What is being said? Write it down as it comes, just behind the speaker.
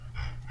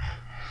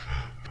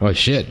Oh,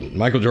 shit.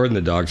 Michael Jordan,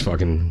 the dog's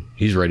fucking...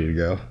 He's ready to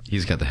go.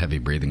 He's got the heavy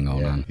breathing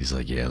going on. He's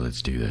like, yeah,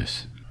 let's do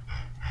this.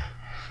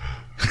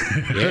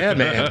 Yeah,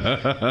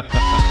 man.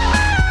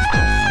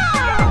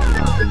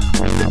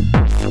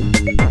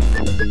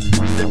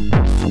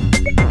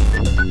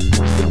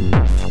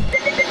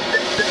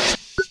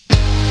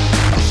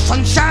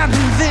 Sunshine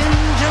and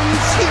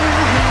vengeance here.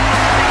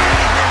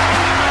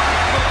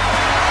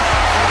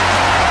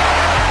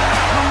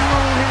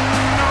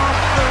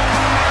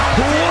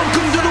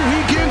 Welcome to the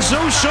Weekend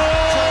Social,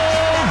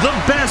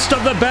 the best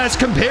of the best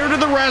compared to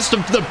the rest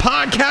of the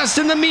podcast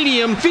in the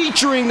medium,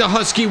 featuring the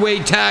Husky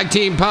Weight Tag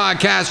Team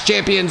Podcast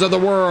Champions of the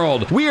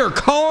World. We are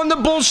calling the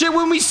bullshit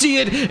when we see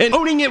it and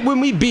owning it when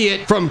we be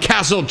it from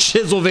Castle,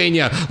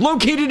 Pennsylvania,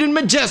 located in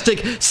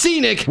majestic,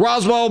 scenic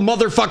Roswell,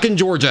 motherfucking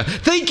Georgia.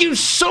 Thank you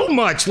so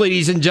much,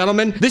 ladies and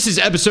gentlemen. This is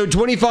episode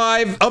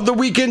 25 of the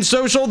Weekend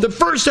Social, the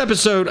first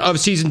episode of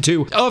season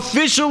 2,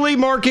 officially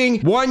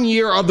marking 1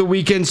 year of the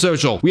Weekend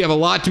Social. We have a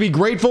lot to be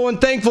grateful and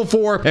thankful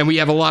for, and we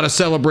have a lot of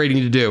celebrating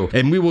to do,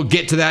 and we will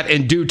get to that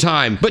in due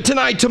time. But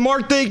tonight, to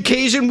mark the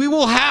occasion, we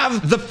will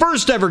have the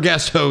first ever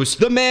guest host,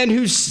 the man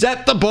who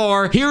set the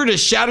bar, here to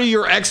shatter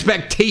your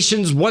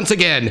expectations once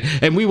again,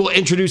 and we will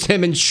introduce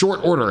him in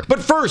short order.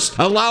 But first,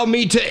 allow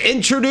me to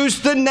introduce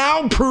the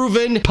now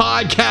proven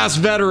podcast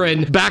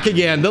veteran, back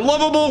again, the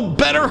lovable,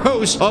 better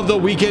host of the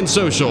Weekend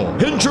Social.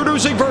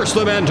 Introducing first,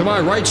 the man to my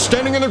right,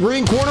 standing in the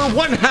green corner,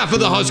 one half of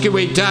the Husky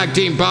Weight Tag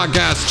Team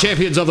Podcast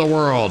Champions of the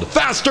World.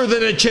 Faster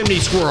than a chimney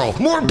squirrel,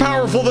 more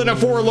powerful than a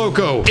Four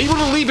Loko, able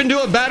to leap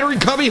into a battery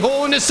cubby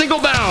hole in a single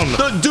bound.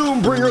 The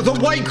Doom Bringer, the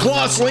White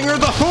Claw Slinger,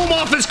 the Home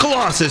Office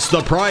Colossus,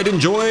 the pride and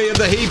joy of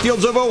the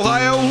hayfields of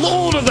Ohio,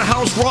 Lord of the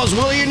House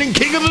Roswellian and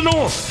King of the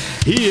North.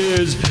 He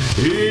is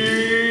E-Money!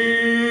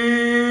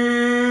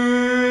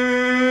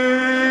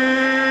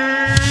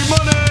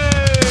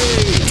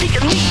 Take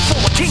a knee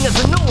for a king of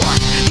the north.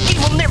 The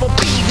game will never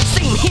be the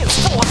same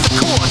henceforth, of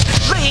course.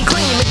 Laying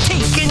claim and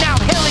taking out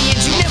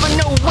hellions. You never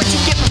know what you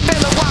get from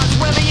fellow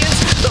Roswellians.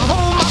 The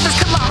Home Office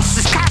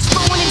Colossus, cash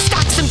flowing in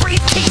stocks and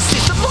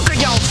briefcases. The look on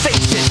y'all's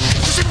faces,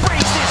 just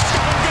embrace this.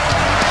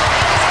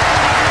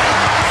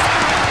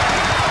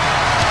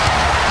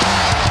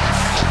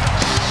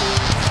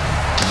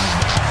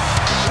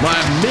 My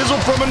mizzle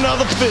from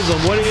another fizzle.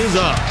 What is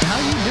up? How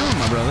you doing,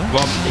 my brother?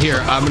 Well, here,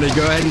 I'm going to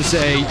go ahead and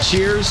say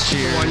cheers.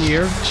 Cheers. 1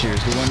 year. Cheers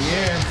to 1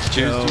 year.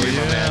 Cheers to you,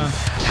 my man.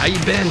 How you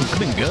been? I've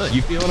been good.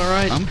 You feeling all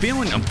right? I'm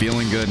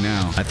feeling good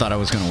now. I thought I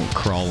was gonna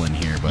crawl in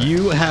here, but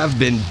You have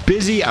been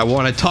busy. I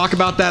want to talk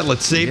about that.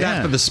 Let's save that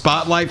Yeah. for the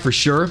spotlight for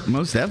sure.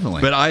 most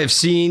definitely. But I have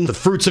seen the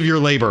fruits of your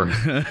labor.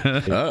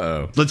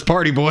 Uh-oh. Let's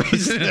party,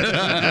 boys.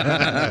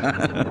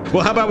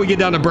 Well, how about we get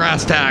down to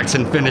brass tacks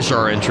and finish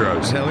our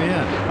intros? Hell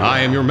yeah. I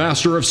am your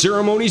master of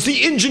ceremonies,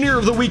 the engineer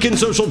of the Weekend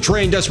Social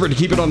train, desperate to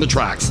keep it on the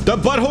tracks. The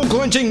butthole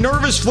clenching,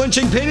 nervous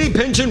flinching, penny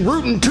pinching,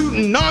 rootin'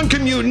 tootin',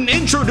 non-commuting,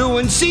 intro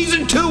doing,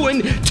 season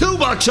 2-ing,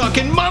 tuba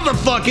chucking,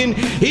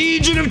 motherfucking,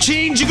 agent of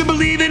change you can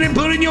believe in and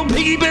put in your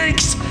piggy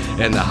banks.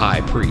 And the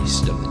high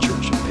priest of the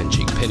church of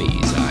pinching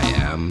pennies, I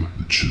am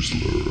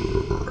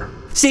Chisler.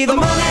 See the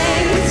money,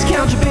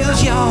 count your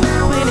bills, y'all.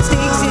 When it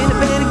sticks in the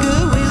bed of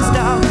Goodwill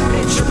style.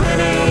 Pinch your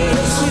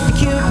pennies with the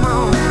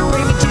coupon.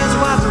 Bring me chips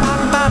while it's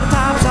popping by the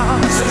tops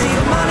off. See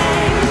the money,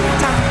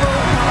 time to roll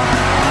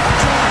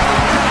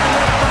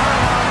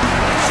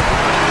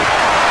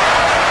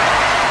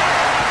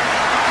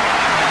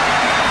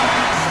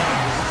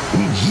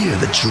Yeah,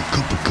 that's your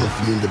cup of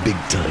coffee in the big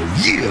time.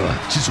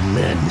 Yeah, Chisel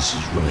Madness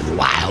is running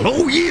wild.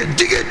 Oh yeah,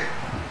 dig it!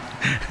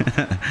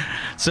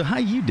 So how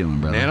you doing,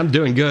 brother? Man, I'm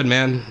doing good,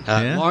 man.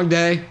 Yeah? Long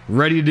day,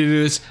 ready to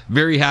do this.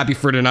 Very happy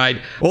for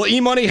tonight. Well,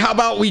 E-Money, how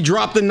about we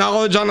drop the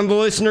knowledge on the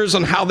listeners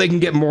on how they can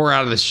get more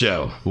out of this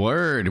show?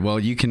 Word. Well,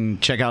 you can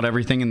check out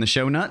everything in the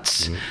show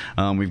notes.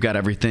 We've got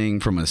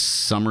everything from a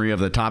summary of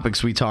the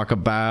topics we talk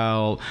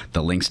about,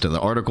 the links to the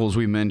articles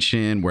we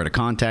mentioned, where to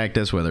contact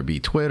us, whether it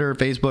be Twitter,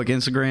 Facebook,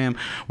 Instagram,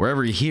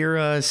 wherever you hear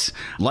us,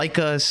 like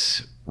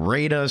us,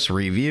 rate us,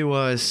 review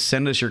us,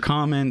 send us your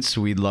comments.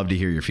 We'd love to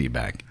hear your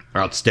feedback.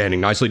 Outstanding.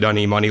 Nicely done,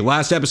 E-Money.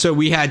 Last episode,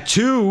 we had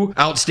 2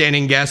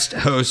 outstanding guest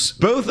hosts,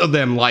 both of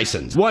them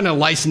licensed. One, a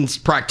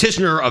licensed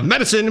practitioner of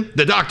medicine,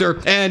 the doctor,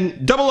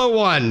 and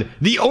 001,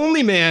 the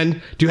only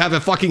man to have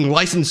a fucking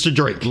license to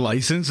drink.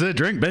 License to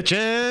drink,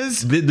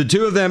 bitches. The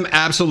 2 of them,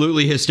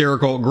 absolutely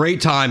hysterical.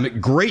 Great time.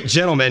 Great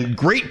gentlemen.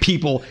 Great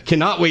people.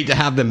 Cannot wait to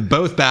have them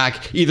both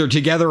back, either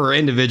together or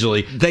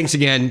individually. Thanks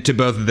again to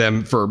both of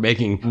them for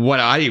making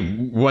what I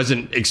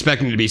wasn't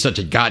expecting to be such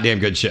a goddamn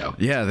good show.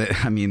 Yeah,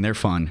 they're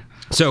fun.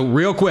 So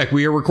real quick,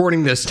 we are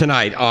recording this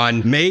tonight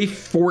on May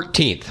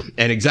 14th.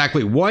 And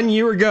exactly 1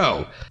 year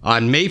ago,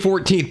 on May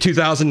 14th,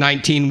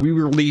 2019, we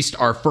released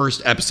our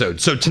first episode.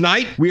 So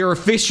tonight, we are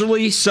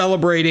officially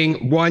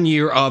celebrating 1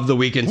 year of the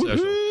Weekend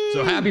Social.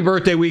 So happy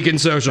birthday,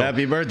 Weekend Social.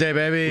 Happy birthday,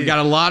 baby. We got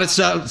a lot of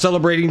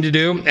celebrating to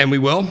do, and we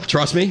will.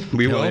 Trust me,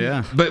 we will.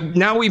 Yeah. But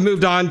now we've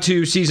moved on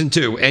to season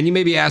 2, and you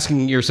may be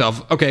asking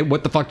yourself, okay,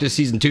 what the fuck does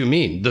season 2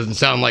 mean? Doesn't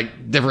sound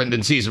like different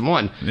than season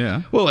 1.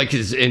 Yeah. Well, like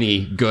as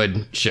any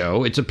good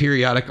show, it's a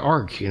periodic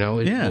arc, you know.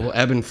 It will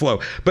ebb and flow.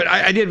 But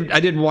I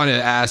did want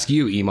to ask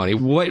you, E-Money,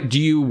 what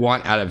do you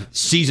want out of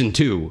season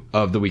 2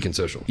 of the Weekend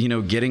Social? You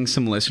know, getting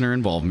some listener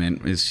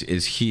involvement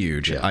is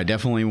huge. Yeah. I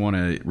definitely want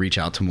to reach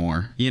out to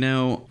more. You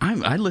know,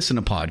 I listen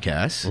to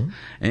podcasts,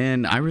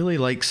 and I really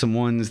like some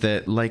ones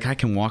that like I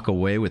can walk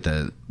away with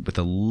a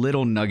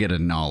little nugget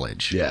of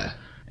knowledge. Yeah.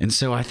 And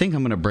so I think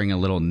I'm going to bring a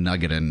little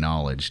nugget of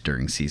knowledge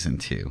during season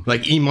 2.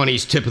 Like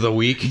E-Money's tip of the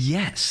week?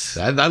 Yes.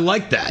 I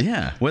like that.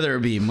 Yeah. Whether it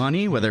be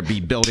money, whether it be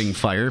building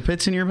fire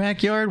pits in your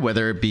backyard,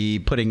 whether it be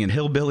putting in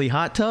hillbilly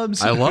hot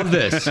tubs. I love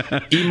this.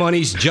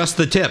 E-Money's just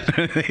the tip.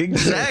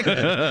 Exactly.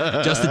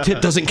 Just the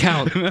tip doesn't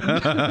count.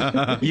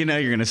 You know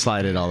you're going to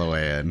slide it all the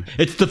way in.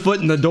 It's the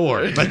foot in the door.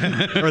 Or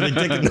the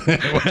dick in the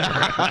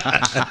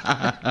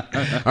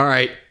All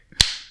right.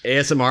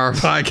 ASMR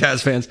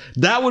podcast fans,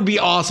 that would be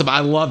awesome.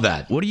 I love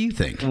that. What do you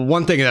think?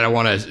 One thing that I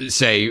want to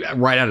say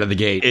right out of the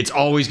gate, it's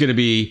always going to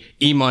be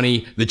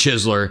E-Money, the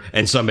Chiseler,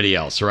 and somebody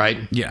else, right?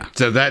 Yeah.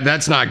 So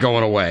that's not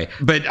going away.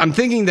 But I'm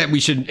thinking that we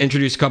should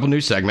introduce a couple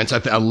new segments.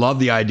 I love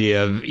the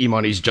idea of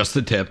E-Money's just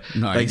the tip.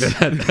 Nice.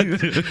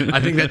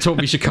 I think that's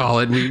what we should call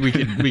it. We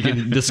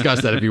can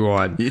discuss that if you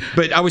want.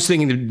 But I was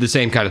thinking the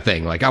same kind of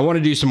thing. Like I want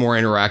to do some more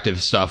interactive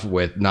stuff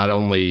with not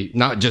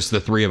just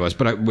the three of us,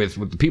 but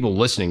with the people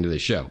listening to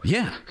this show.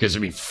 Yeah. Because, I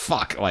mean,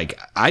 fuck, like,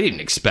 I didn't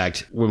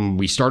expect when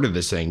we started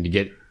this thing to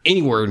get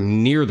anywhere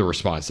near the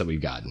response that we've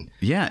gotten.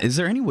 Yeah. Is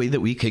there any way that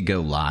we could go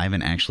live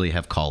and actually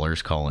have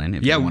callers call in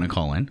if you want to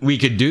call in? We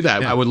could do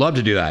that. Yeah. I would love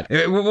to do that.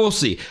 We'll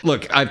see.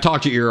 Look, I've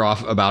talked your ear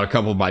off about a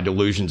couple of my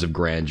delusions of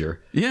grandeur.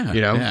 Yeah.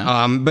 You know?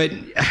 Yeah. But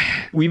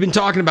we've been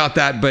talking about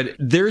that, but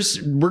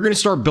we're going to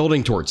start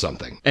building towards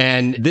something.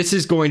 And this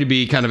is going to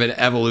be kind of an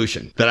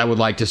evolution that I would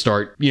like to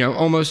start,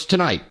 almost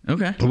tonight.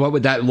 Okay. What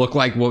would that look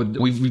like?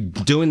 We've been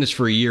doing this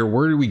for a year.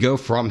 Where do we go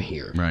from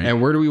here? Right.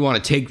 And where do we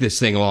want to take this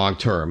thing long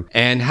term?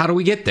 And how do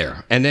we get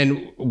there? And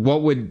then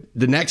what would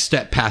the next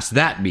step past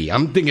that be?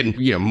 I'm thinking,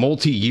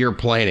 multi-year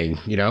planning,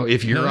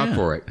 if you're up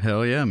for it.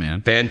 Hell yeah,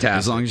 man. Fantastic.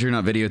 As long as you're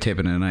not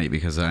videotaping tonight,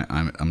 because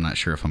I'm not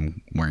sure if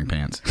I'm wearing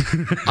pants.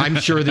 I'm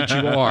sure that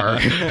you are.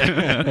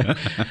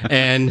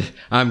 And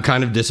I'm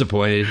kind of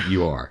disappointed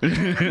you are.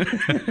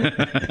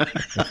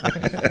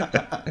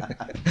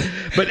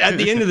 But at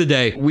the end of the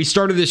day, we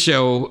started this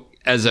show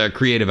as a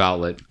creative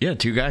outlet. Yeah,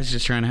 two guys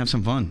just trying to have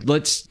some fun.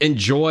 Let's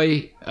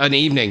enjoy an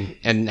evening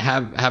and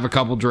have a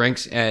couple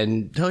drinks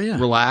and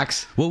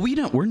relax. Well,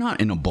 we're not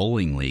in a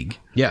bowling league.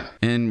 Yeah.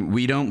 And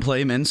we don't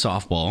play men's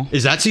softball.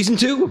 Is that season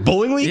 2?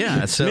 Bowling league?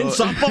 Yeah. So, men's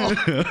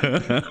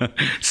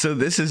softball? So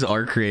this is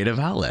our creative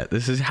outlet.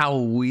 This is how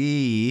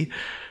we...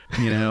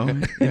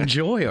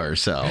 enjoy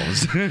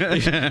ourselves.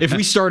 If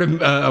we start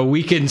a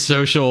Weekend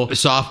Social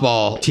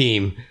softball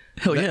team,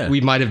 hell yeah,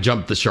 we might have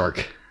jumped the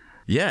shark.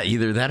 Yeah,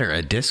 either that or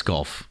a disc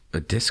golf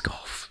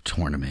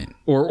tournament,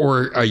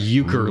 or a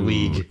euchre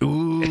league.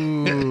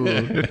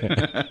 Ooh.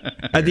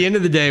 At the end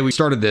of the day, we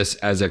started this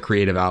as a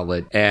creative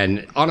outlet,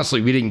 and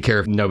honestly, we didn't care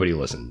if nobody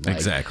listened.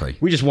 Exactly.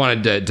 We just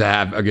wanted to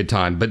have a good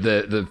time. But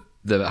the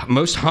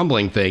most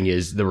humbling thing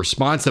is the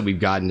response that we've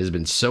gotten has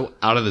been so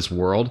out of this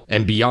world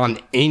and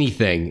beyond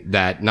anything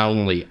that not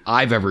only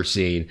I've ever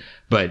seen,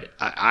 but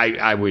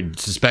I would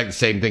suspect the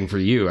same thing for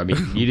you. I mean,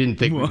 you didn't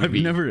think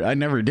I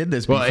never did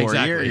this before. Exactly.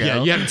 A year ago.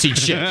 Yeah, you haven't seen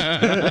shit.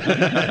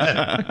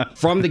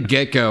 From the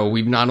get-go,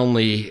 we've not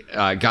only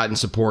gotten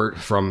support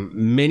from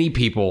many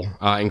people,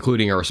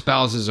 including our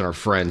spouses and our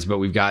friends, but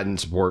we've gotten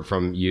support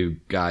from you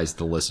guys,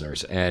 the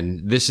listeners.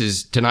 And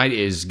tonight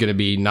is going to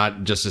be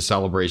not just a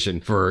celebration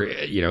for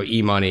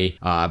E-Money,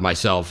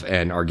 myself,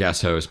 and our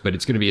guest host, but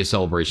it's going to be a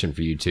celebration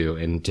for you too,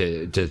 and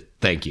to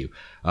thank you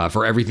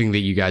for everything that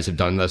you guys have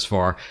done thus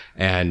far.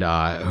 And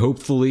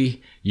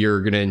hopefully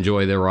you're going to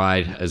enjoy the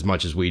ride as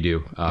much as we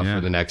do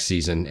for the next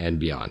season and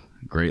beyond.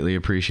 Greatly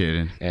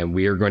appreciated. And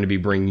we are going to be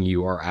bringing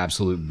you our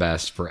absolute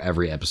best for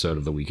every episode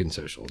of the Weekend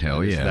Social.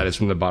 Hell yeah. That is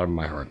from the bottom of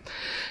my heart.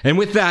 And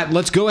with that,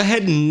 let's go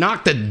ahead and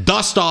knock the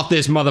dust off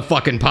this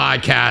motherfucking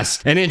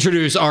podcast and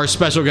introduce our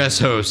special guest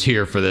host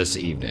here for this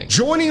evening.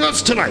 Joining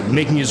us tonight,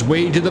 making his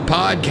way to the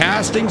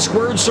podcasting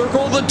squared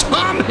circle, the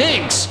Tom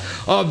Hanks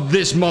of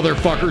this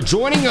motherfucker,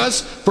 joining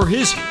us for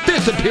his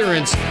 5th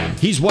appearance.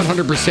 He's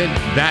 100%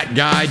 that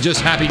guy,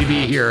 just happy to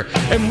be here.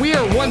 And we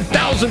are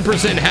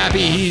 1000% happy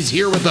he's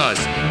here with us.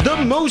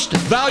 The most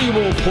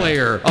valuable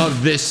player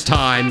of this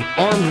time,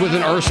 armed with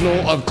an arsenal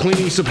of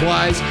cleaning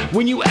supplies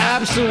when you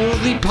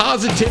absolutely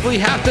positively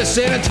have to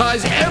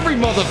sanitize every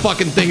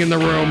motherfucking thing in the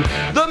room.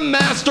 The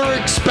master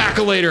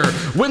expaculator.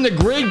 When the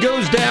grid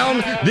goes down,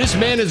 this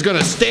man is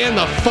gonna stand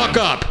the fuck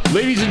up.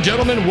 Ladies and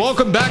gentlemen,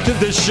 welcome back to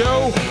this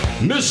show,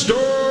 Mr.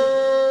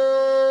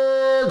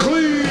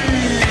 Clean.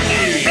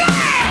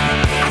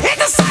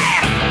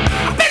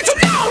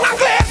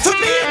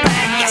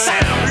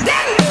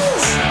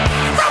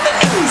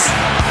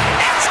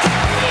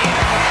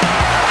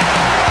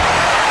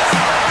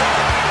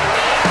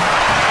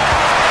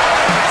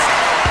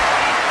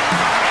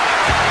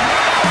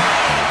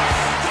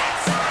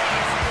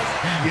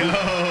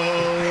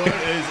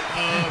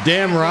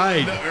 Damn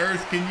right. The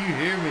earth, can you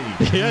hear me?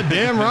 Yeah,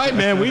 damn right,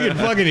 man. We can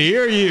fucking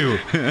hear you.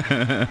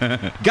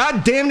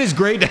 God damn it, it's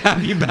great to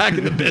have you back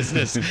in the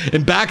business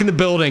and back in the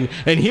building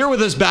and here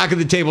with us back at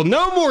the table.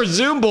 No more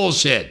Zoom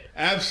bullshit.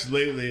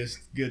 Absolutely. It's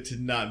good to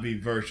not be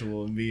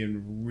virtual and be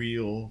in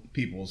real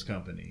people's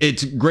company.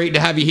 It's great to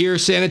have you here,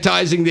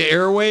 sanitizing the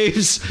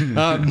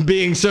airwaves,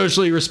 being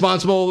socially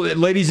responsible.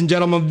 Ladies and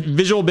gentlemen,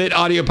 Visual Bit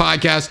Audio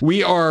Podcast.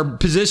 We are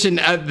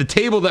positioned at the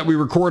table that we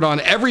record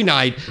on every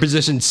night,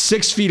 positioned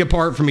 6 feet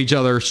apart from each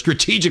other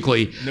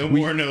strategically. No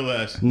more, no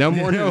less. No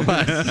more, no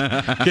less.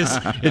 Because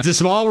it's a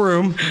small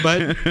room,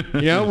 but,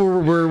 you know,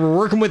 we're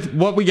working with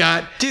what we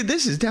got. Dude,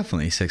 this is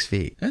definitely 6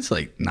 feet. That's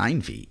like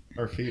 9 feet.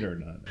 Our feet are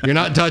not. You're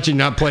not touching,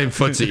 not playing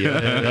footsie.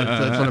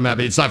 That's what I'm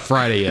happy. It's not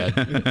Friday yet.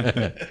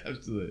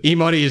 Absolutely.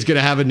 E-Money is going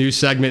to have a new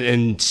segment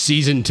in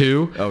season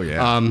 2. Oh,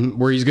 yeah.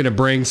 Where he's going to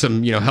bring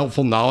some,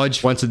 helpful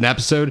knowledge once an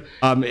episode.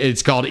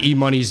 It's called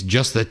E-Money's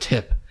Just the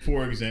Tip.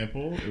 For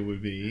example, it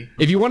would be...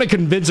 If you want to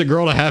convince a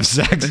girl to have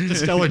sex,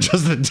 just tell her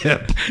just the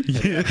tip.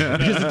 Yeah.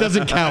 Because it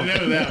doesn't count. I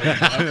know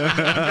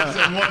that.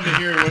 I'm wanting to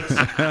hear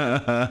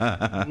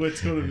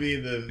what's going to be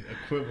the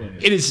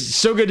equivalent. It is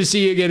so good to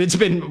see you again. It's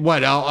been,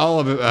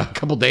 all of a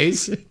couple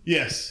days?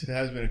 Yes, it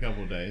has been a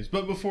couple of days.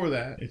 But before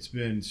that, it's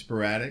been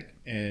sporadic.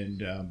 And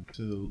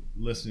to the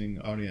listening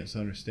audience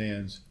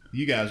understands...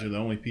 You guys are the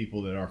only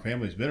people that our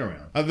family's been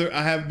around.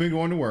 I have been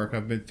going to work.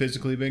 I've been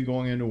physically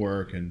going into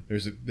work, and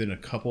there's been a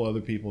couple other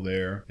people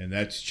there, and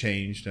that's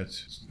changed.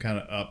 That's kind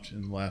of upped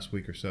in the last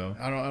week or so.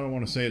 I don't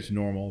want to say it's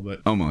normal, but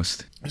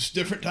almost. It's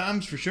different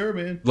times for sure,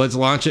 man. Let's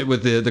launch it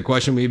with the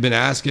question we've been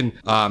asking.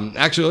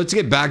 Actually, let's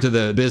get back to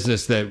the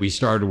business that we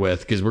started with,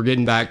 because we're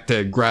getting back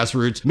to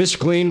grassroots. Mr.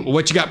 Clean,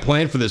 what you got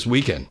planned for this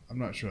weekend? I'm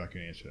not sure I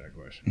can answer that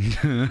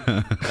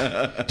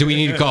question. Do we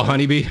need to call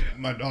Honeybee?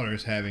 My daughter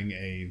is having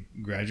a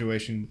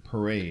graduation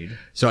parade.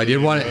 So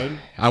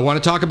I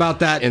want to talk about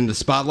that in the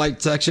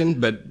spotlight section,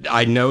 but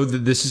I know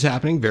that this is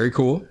happening. Very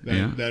cool.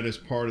 That is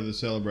part of the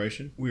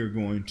celebration. We are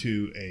going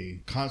to a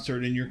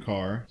concert in your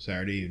car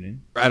Saturday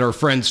evening. At our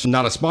friends,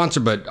 not a sponsor,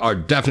 but our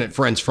definite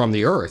friends from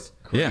the earth.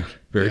 Yeah.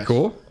 Very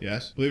cool.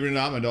 Yes. Believe it or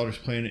not, my daughter's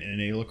playing in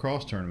a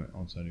lacrosse tournament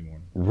on Sunday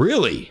morning.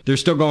 Really? They're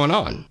still going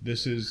on?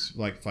 This is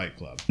like Fight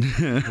Club.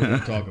 We're going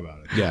to talk about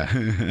it.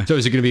 Yeah. So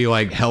is it going to be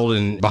like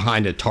held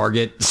behind a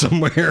Target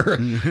somewhere?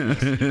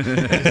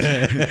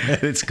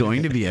 It's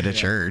going to be at a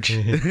church.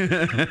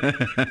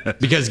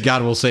 Because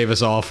God will save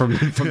us all from the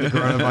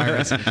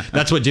coronavirus.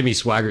 That's what Jimmy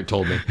Swaggart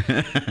told me.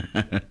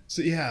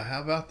 So yeah,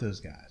 how about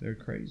those guys? They're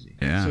crazy.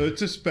 Yeah. So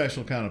it's a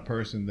special kind of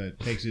person that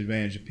takes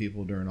advantage of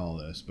people during all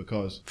this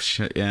because...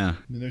 Yeah.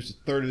 I mean, there's a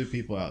third of the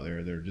people out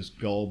there that are just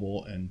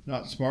gullible and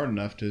not smart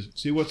enough to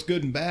see what's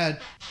good and bad.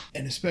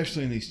 And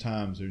especially in these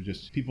times,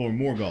 people are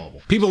more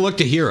gullible. People look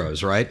to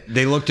heroes, right?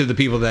 They look to the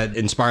people that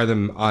inspire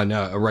them on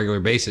a regular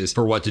basis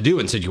for what to do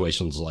in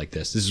situations like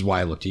this. This is why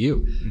I look to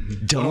you.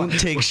 Don't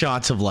take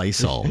shots of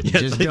Lysol.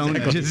 Just don't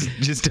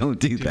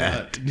do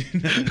that. Do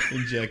not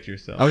inject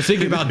yourself. I was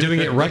thinking about doing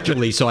it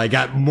rectally so I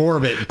got more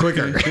of it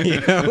quicker.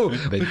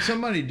 But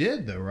somebody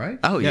did though, right?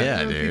 Oh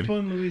yeah, dude. People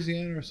in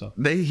Louisiana or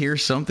something. They hear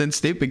something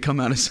stupid come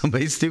out of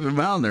somebody's stupid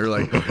mouth and they're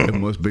like, it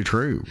must be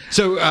true.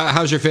 So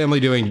how's your family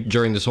doing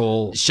during this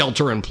whole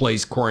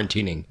shelter-in-place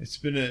quarantining? It's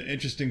been an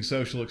interesting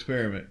social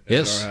experiment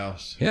at our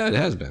house. Yeah, it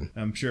has been.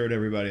 I'm sure at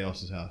everybody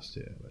else's house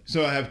too.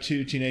 So I have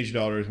 2 teenage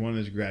daughters. One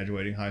is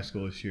graduating high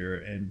school this year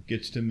and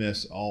gets to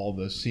miss all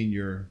the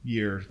senior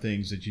year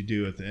things that you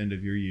do at the end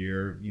of your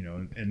year,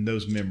 and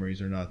those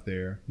memories are not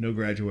there. No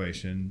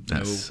graduation,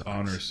 no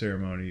honor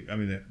ceremony. I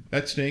mean,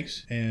 that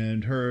stinks.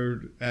 And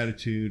her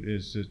attitude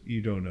is that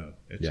you don't know.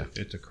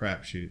 It's a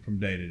crapshoot from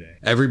day to day.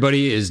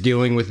 Everybody is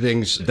dealing with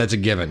things, that's a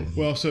given.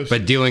 Well,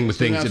 but dealing with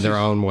things in their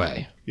own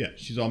way. Yeah,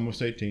 she's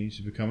almost 18.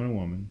 She's becoming a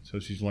woman, so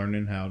she's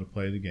learning how to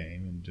play the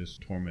game and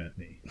just torment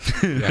me.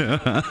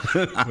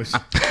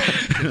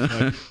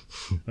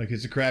 Like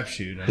it's a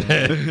crapshoot.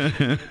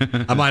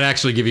 I might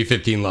actually give you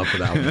 15 love for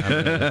that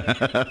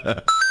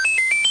one.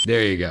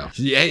 There you go.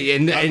 Yeah,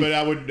 but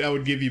I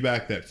would give you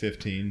back that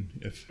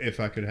 15 if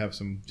I could have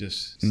some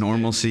just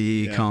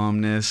normalcy,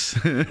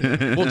 calmness. Well,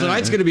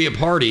 tonight's going to be a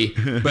party,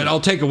 but I'll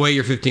take away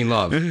your 15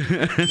 love.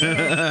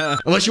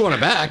 Unless you want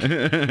it back.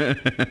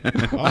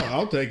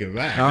 I'll take it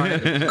back. All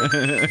right.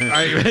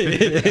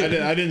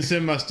 I didn't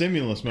send my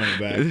stimulus money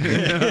back.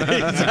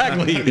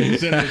 Exactly. I didn't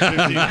send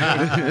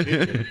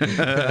the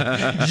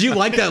 15. Did you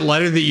like that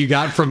letter that you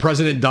got from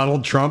President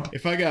Donald Trump?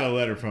 If I got a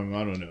letter from him,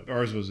 I don't know.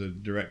 Ours was a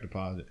direct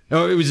deposit.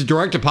 Oh, it was a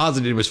direct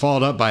deposit. It was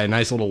followed up by a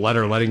nice little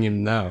letter letting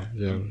him know.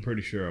 I'm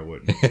pretty sure I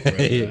wouldn't have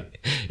read that.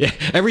 Yeah,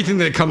 everything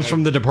that comes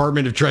from the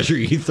Department of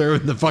Treasury, you throw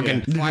in the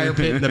fucking fire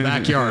pit in the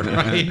backyard,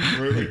 right?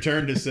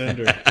 Return to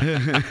sender.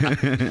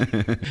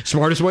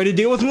 Smartest way to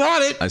deal with an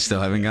audit. I still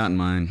haven't gotten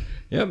mine.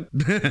 Yep.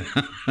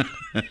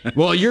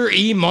 Well, you're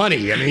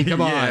E-Money. I mean,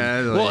 come on.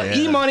 Well,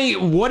 E-Money,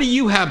 what do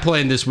you have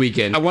planned this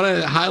weekend? I want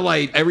to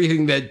highlight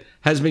everything that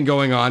has been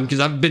going on because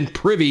I've been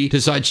privy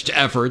to such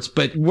efforts,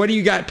 but what do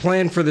you got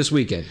planned for this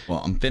weekend? Well,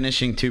 I'm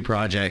finishing 2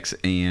 projects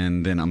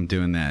and then I'm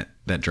doing that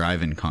that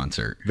drive-in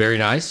concert. Very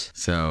nice.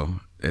 So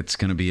it's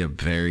going to be a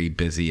very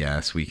busy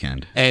ass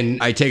weekend.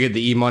 And I take it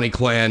the E-Money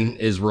clan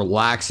is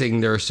relaxing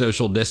their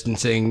social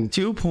distancing.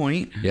 To a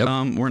point.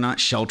 Yep. We're not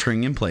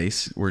sheltering in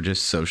place. We're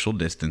just social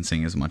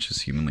distancing as much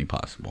as humanly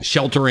possible.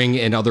 Sheltering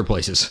in other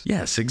places.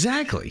 Yes,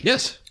 exactly.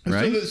 Yes.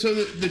 Right? So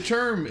the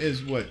term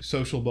is what?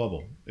 Social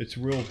bubble. It's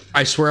real.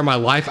 I swear on my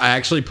life, I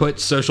actually put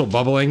social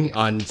bubbling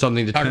on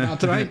something to talk about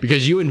tonight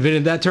because you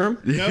invented that term.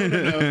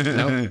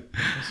 No.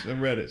 I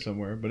read it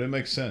somewhere, but it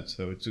makes sense.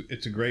 So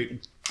it's a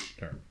great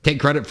term. Take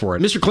credit for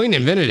it. Mr. Clean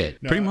invented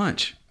it. No, Pretty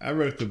much. I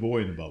wrote the boy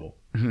in the bubble.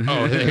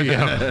 Oh, there you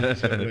go.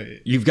 So,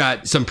 You've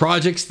got some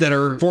projects that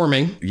are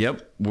forming.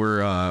 Yep.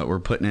 We're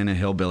putting in a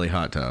hillbilly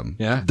hot tub.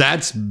 Yeah.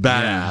 That's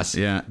badass.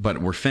 Yeah.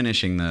 But we're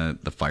finishing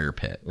the fire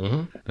pit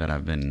that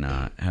I've been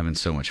having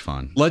so much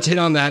fun. Let's hit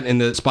on that in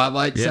the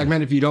spotlight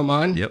segment, if you don't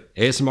mind. Yep.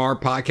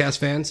 ASMR podcast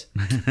fans.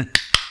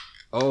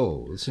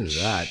 Oh, listen to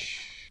that.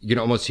 You can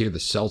almost hear the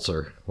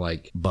seltzer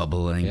like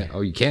Bubbling. Yeah.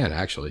 Oh, you can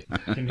actually.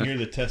 I can hear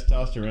the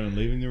testosterone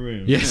leaving the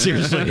room. Yeah,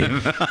 seriously.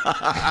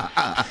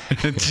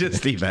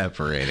 Just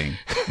evaporating.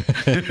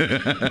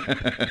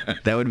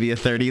 That would be a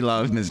 30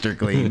 love, Mr.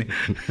 Clean.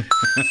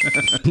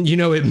 You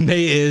know,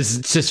 May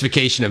is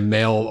Sissification of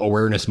Male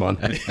Awareness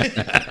Month.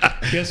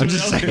 Guess what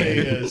else May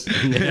is?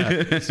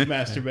 It's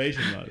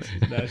masturbation month.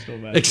 It's National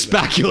Masturbation.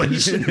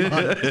 Expaculation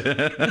Month.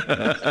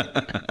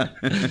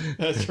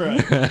 That's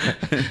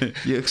right.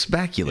 You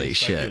expaculate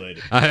shit.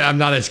 I'm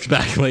not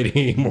expeculating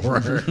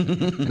anymore.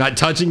 Not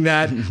touching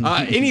that.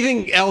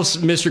 Anything else,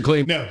 Mr.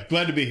 Clean? No,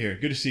 glad to be here.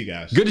 Good to see you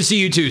guys. Good to see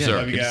you too, sir.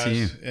 Love you good to see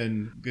guys,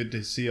 and good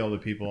to see all the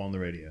people on the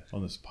radio,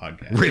 on this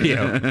podcast,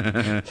 Radio.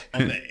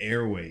 on the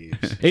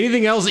airwaves.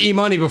 Anything else,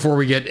 E-Money, before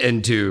we get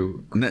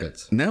into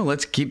crickets? No,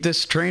 let's keep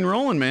this train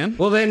rolling, man.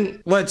 Well,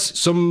 then, let's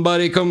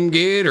somebody come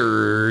get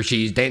her.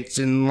 She's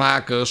dancing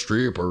like a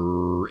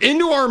stripper.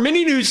 Into our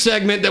mini news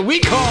segment that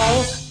we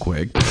call...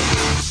 Quick.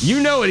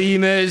 You know it,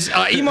 E-Miz.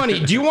 E-Money,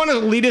 do you want to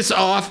lead us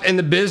off in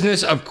the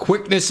business of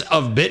quickness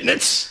of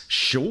bitness?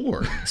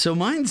 Sure. So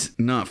mine's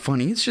not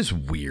funny. It's just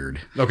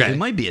weird. Okay. It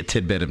might be a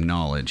tidbit of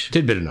knowledge.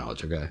 Tidbit of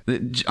knowledge, okay.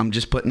 I'm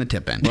just putting the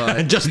tip in.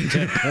 But Just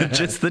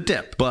just the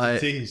tip.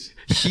 But Jeez.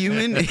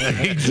 human...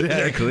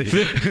 exactly.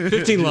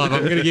 15 love,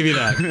 I'm going to give you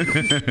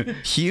that.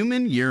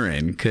 Human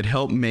urine could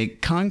help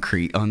make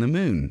concrete on the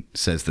moon,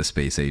 says the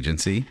space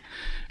agency.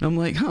 And I'm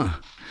like,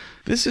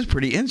 this is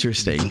pretty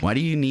interesting. Why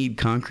do you need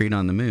concrete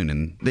on the moon?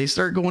 And they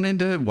start going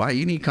into why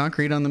you need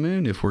concrete on the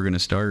moon if we're going to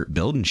start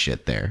building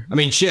shit there. I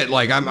mean, shit,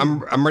 like,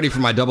 I'm ready for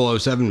my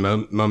 007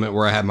 moment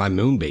where I have my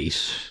moon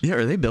base. Yeah,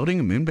 are they building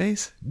a moon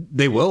base?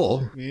 They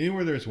will. I mean,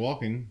 anywhere there's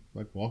walking,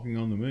 like walking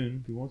on the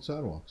moon, you want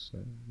sidewalks. So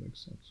that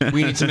makes sense.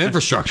 We need some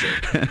infrastructure.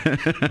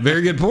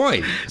 Very good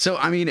point. So,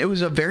 I mean, it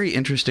was a very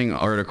interesting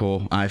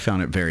article. I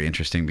found it very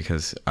interesting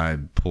because I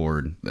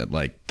poured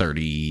like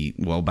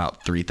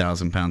about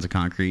 3,000 pounds of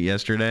concrete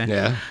yesterday.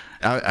 Yeah.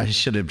 I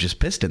should have just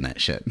pissed in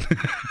that shit.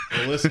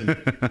 Well, listen,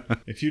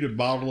 if you'd have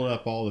bottled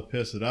up all the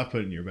piss that I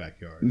put in your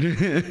backyard,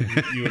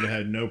 you would have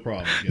had no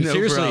problem. No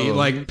Seriously, problem.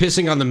 like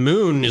pissing on the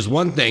moon is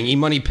one thing.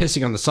 E-Money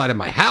pissing on the side of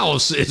my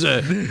house is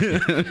a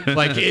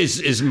like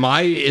is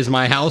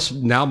my house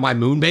now my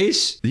moon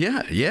base?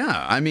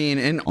 Yeah. I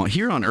mean,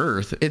 here on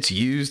Earth, it's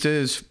used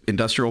as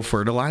industrial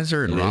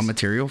fertilizer and raw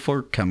material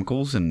for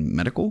chemicals and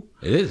medical.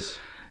 It is.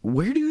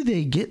 Where do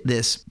they get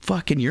this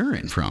fucking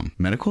urine from?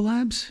 Medical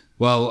labs?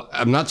 Well,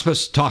 I'm not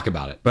supposed to talk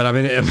about it, but I'm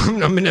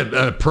in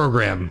a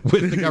program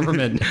with the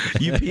government.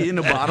 You pee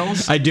into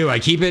bottles? I do. I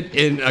keep it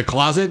in a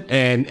closet,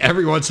 and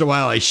every once in a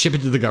while, I ship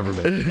it to the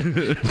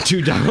government,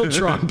 to Donald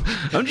Trump.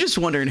 I'm just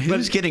wondering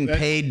who's getting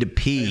paid to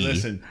pee. Hey,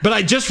 listen, But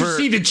I just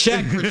received a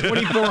check for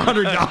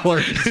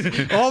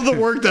 $2,400. All the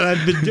work that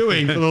I've been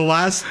doing for the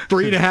last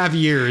 3.5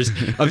 years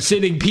of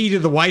sending pee to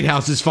the White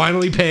House is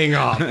finally paying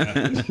off.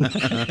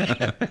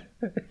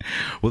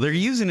 Well, they're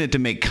using it to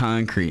make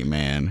concrete,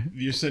 man.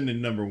 you're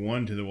sending number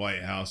 1 to the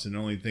White House, and the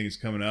only thing that's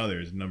coming out of there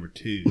is number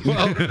 2.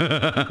 Well,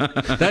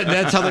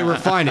 that's how they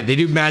refine it. They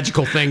do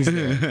magical things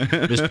there,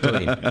 Mr.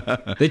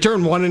 Clean. They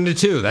turn 1 into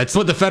 2. That's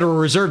what the Federal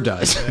Reserve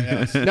does.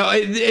 Yes. No,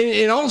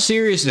 in all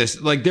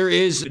seriousness, like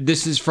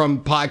this is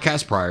from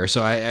podcast prior,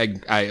 so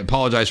I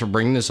apologize for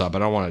bringing this up. I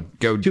don't want to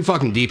go too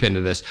fucking deep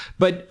into this,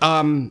 but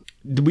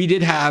we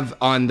did have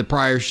on the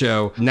prior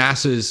show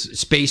NASA's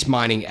space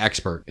mining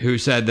expert who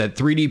said that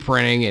 3D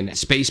printing and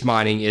space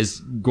mining is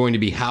going to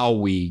be how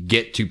we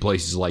get to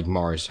places like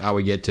Mars, how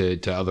we get to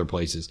other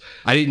places.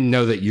 I didn't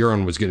know that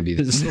urine was going to be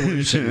the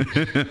solution.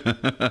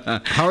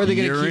 How are they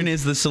going to Urine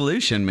is the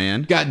solution,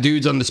 man. Got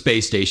dudes on the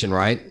space station,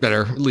 right, that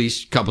are at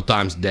least a couple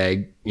times a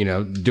day,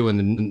 doing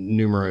the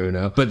numero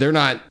uno, but they're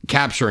not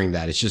capturing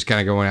that. It's just kind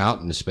of going out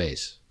into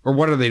space. Or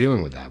what are they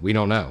doing with that? We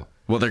don't know.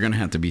 Well, they're going to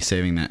have to be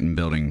saving that and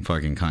building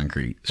fucking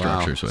concrete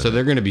structures with So it.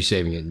 they're going to be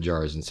saving it in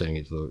jars and sending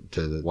it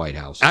to the White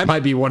House. I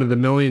might be one of the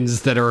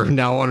millions that are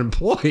now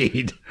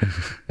unemployed.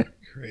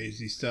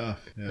 Crazy stuff,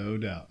 no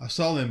doubt. I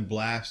saw them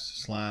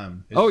blast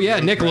slime. Oh yeah,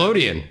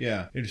 Nickelodeon.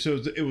 Yeah, and so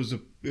it was a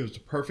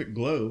perfect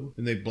globe,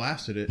 and they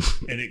blasted it,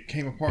 and it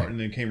came apart, and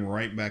then came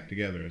right back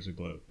together as a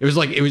globe. It was.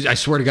 I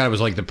swear to God, it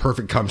was like the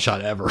perfect cum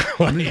shot ever.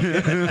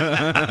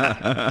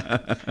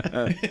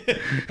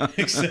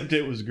 Except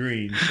it was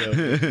green. So,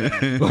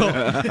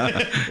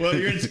 well,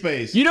 you're in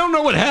space. You don't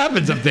know what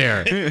happens up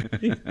there.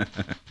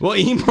 Well,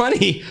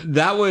 E-Money,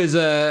 that was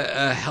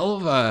a hell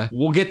of a.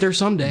 We'll get there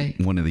someday.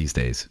 One of these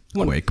days.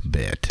 Quick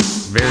bit.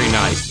 Very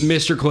nice,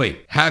 Mr. Clean.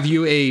 Have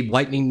you a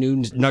lightning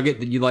news nugget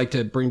that you'd like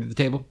to bring to the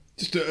table?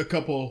 Just a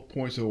couple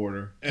points of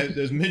order.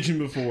 As mentioned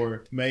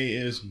before, May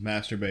is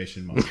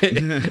masturbation month. It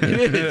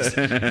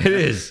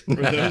is. For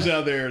those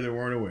out there that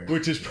weren't aware,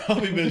 which has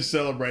probably been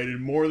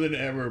celebrated more than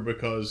ever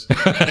because...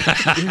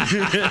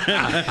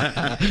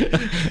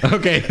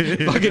 Okay,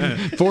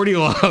 fucking 40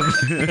 love.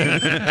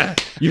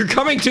 You're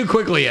coming too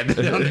quickly.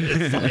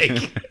 It's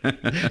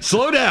like,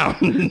 slow down.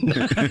 You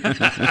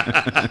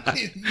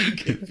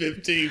get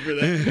 15 for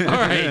that. All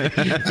right,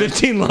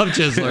 15 love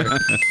Chisler.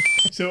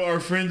 So our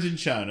friends in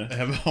China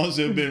have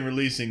also been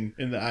releasing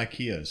in the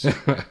IKEAs.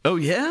 Oh,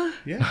 yeah?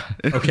 Yeah.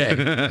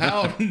 Okay.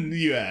 How,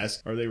 you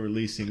ask, are they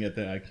releasing at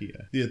the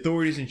IKEA? The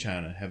authorities in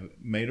China have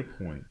made a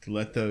point to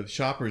let the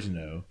shoppers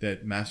know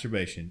that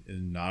masturbation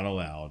is not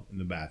allowed in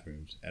the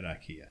bathrooms at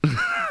IKEA.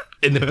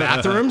 In the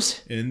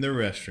bathrooms? In the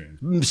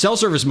restroom. Cell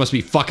service must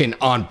be fucking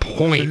on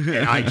point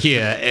at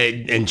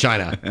IKEA in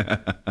China.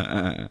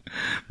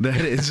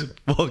 That is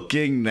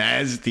fucking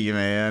nasty,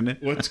 man.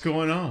 What's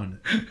going on?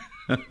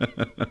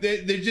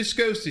 It just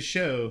goes to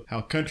show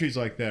how countries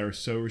like that are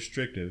so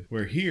restrictive,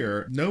 where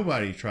here,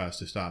 nobody tries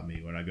to stop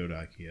me when I go to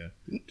IKEA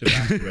to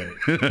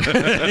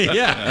masturbate.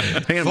 Yeah.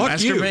 I can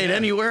masturbate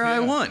anywhere I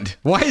want.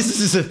 Why is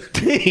this a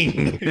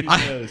thing?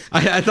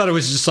 I thought it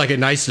was just like a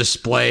nice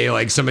display,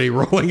 like somebody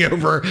rolling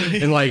over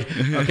and like,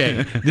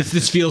 okay,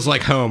 this feels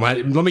like home.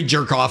 Let me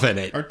jerk off in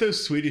it. Aren't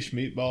those Swedish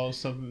meatballs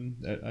something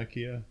at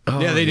IKEA? Oh,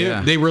 yeah, they do.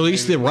 They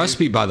released the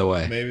recipe, by the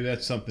way. Maybe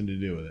that's something to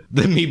do with it.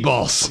 The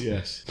meatballs.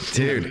 Yes.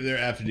 Dude.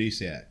 They're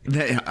aphrodisiac.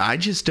 I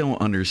just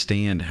don't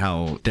understand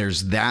how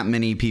there's that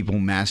many people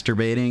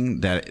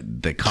masturbating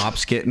that the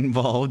cops get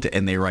involved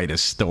and they write a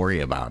story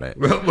about it.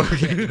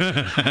 Okay. You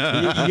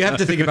have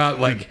to think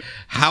about like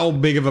how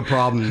big of a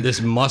problem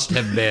this must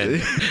have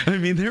been. I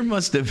mean, there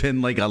must have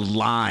been like a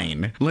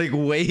line, like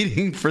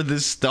waiting for the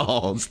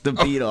stalls to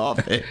beat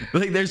off it.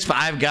 Like there's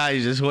 5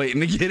 guys just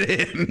waiting to get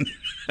in.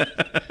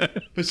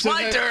 But so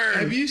My turn.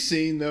 Have you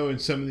seen though in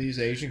some of these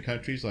Asian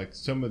countries, like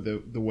some of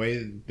the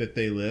way that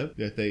they live,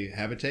 that they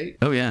habitate?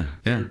 Oh yeah,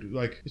 yeah.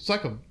 Like it's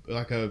like a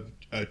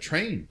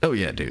train. Oh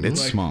yeah, dude,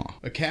 it's like small.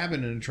 A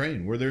cabin in a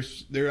train where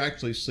they're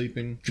actually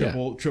sleeping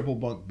triple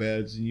bunk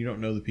beds, and you don't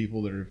know the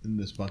people that are in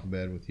this bunk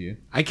bed with you.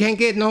 I can't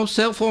get no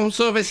cell phone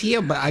service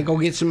here, but I go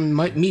get some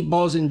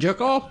meatballs and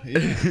jerk off. Yeah,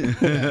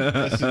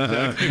 that's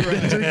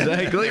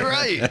exactly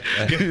right.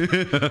 Exactly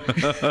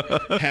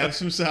right. Have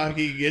some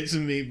sake, get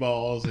some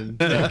meatballs, and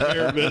take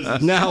care of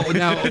business. Now,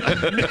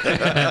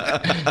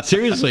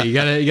 seriously, you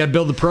gotta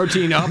build the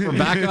protein up or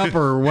back up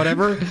or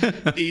whatever.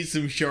 Eat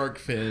some shark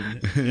fin.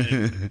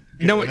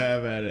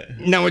 Have at it.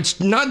 No,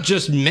 it's not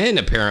just men,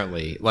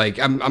 apparently. Like,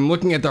 I'm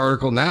looking at the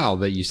article now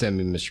that you sent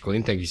me, Mr.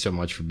 Clean. Thank you so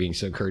much for being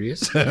so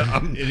courteous.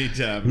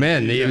 Anytime.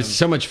 Man, it was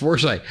so much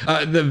foresight.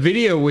 The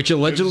video, which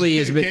allegedly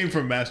has been... came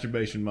from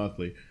Masturbation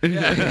Monthly.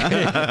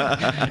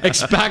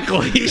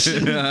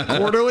 Expaculation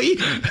Quarterly?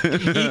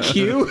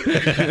 EQ?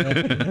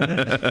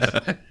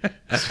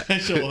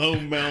 Special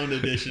homebound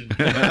edition.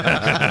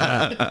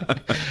 I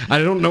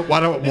don't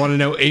want to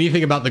know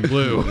anything about the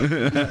glue.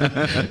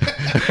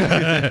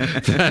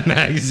 That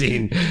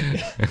magazine.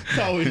 It's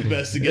always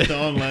best to get the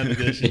online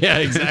edition. Yeah,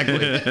 exactly.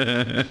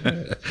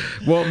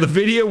 Well, the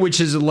video, which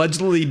has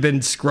allegedly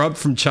been scrubbed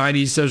from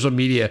Chinese social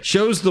media,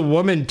 shows the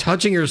woman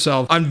touching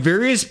herself on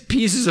various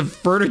pieces of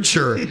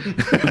furniture in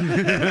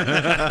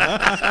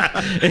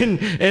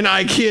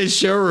IKEA's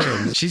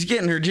showroom. She's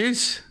getting her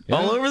juice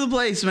all over the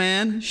place,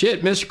 man.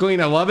 Shit, Mr.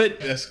 Clean, I love it.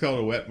 That's called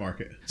a wet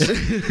market.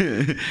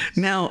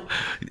 Now,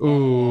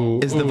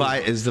 is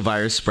the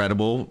virus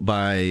spreadable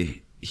by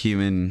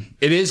human?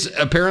 It is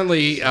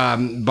apparently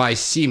by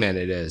semen.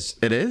 It is.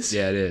 It is?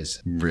 Yeah, it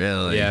is.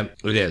 Really? Yeah,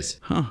 it is.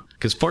 Huh.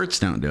 Because farts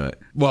don't do it.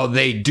 Well,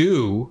 they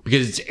do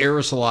because it's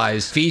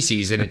aerosolized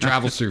feces and it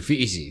travels through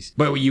feces.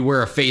 But you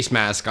wear a face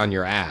mask on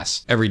your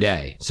ass every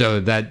day. So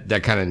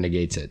that kind of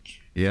negates it.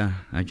 Yeah,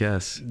 I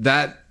guess.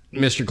 That,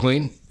 Mr.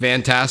 Clean,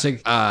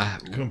 fantastic.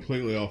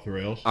 Completely off the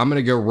rails. I'm going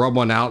to go rub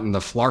one out in the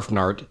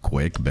Flarfnart.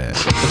 Quick bet. The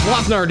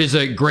Flarfnart is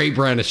a great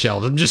brand of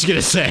shells. I'm just going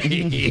to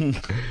say.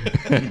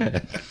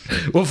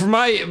 Well, for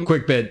my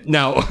quick bit,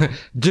 now,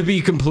 to be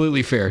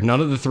completely fair,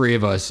 none of the 3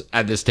 of us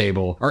at this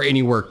table are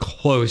anywhere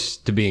close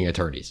to being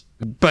attorneys.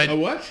 But A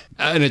what?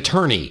 An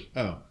attorney.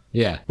 Oh.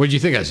 Yeah. What did you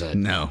think I said?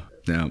 No,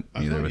 I neither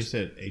thought of you us.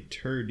 said a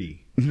turdy.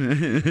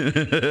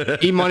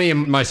 E-Money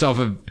and myself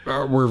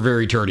were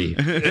very turdy.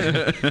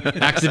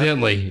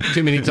 Accidentally.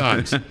 Too many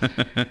times.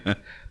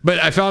 But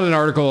I found an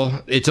article.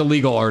 It's a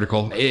legal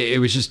article.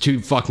 It was just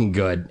too fucking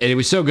good. And it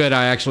was so good,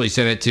 I actually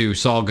sent it to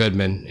Saul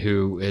Goodman,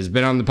 who has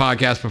been on the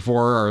podcast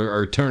before,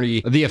 our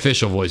attorney, the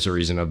official voice of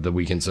reason of the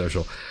Weekend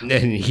Social.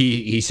 And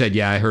he said,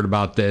 yeah, I heard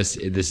about this.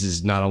 This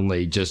is not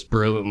only just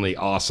brilliantly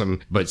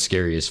awesome, but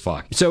scary as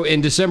fuck. So in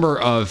December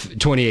of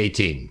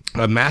 2018,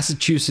 a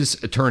Massachusetts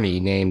attorney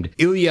named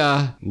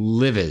Ilya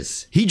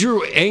Livis, he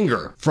drew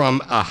anger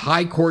from a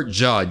high court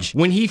judge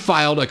when he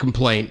filed a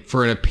complaint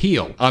for an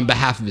appeal on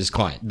behalf of his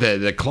client.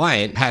 The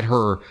client had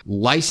her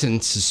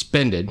license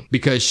suspended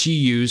because she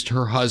used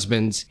her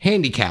husband's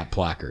handicap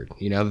placard.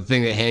 You know, the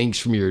thing that hangs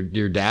from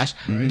your dash.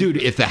 Right. Dude,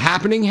 if The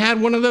Happening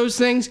had one of those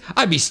things,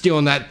 I'd be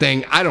stealing that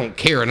thing. I don't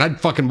care. And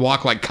I'd fucking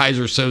walk like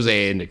Kaiser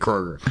Soze into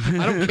Kroger.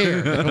 I don't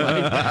care.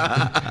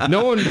 Like,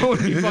 no one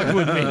be fucking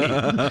with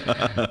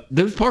me.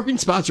 Those parking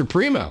spots are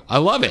primo. I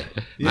love it.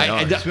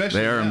 Yeah,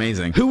 they are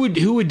amazing. Who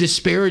would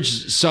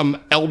disparage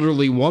some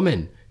elderly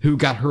woman who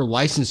got her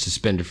license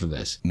suspended for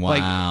this?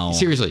 Wow. Like,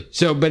 seriously.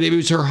 So, but it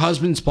was her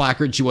husband's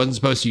placard. She wasn't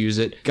supposed to use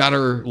it. Got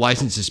her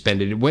license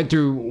suspended. It went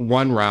through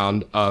one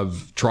round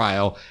of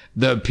trial.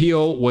 The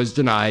appeal was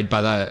denied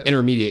by the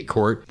intermediate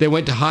court. They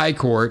went to high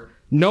court.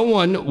 No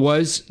one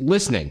was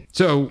listening.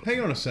 So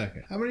hang on a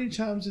second. How many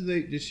times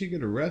did she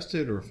get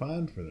arrested or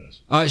fined for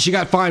this? She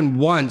got fined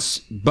once,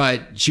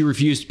 but she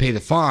refused to pay the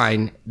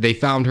fine. They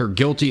found her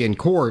guilty in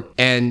court,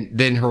 and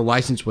then her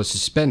license was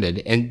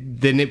suspended.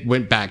 And then it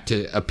went back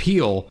to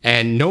appeal,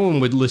 and no one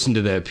would listen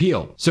to the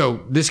appeal.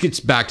 So this gets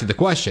back to the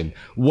question: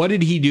 what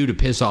did he do to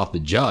piss off the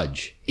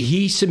judge?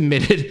 He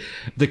submitted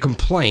the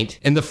complaint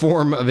in the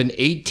form of an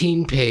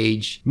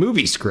 18-page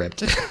movie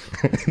script.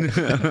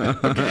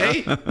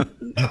 Okay?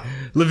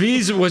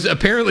 Leviz was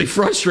apparently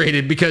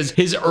frustrated because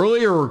his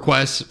earlier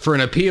requests for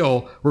an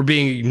appeal were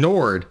being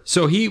ignored,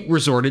 so he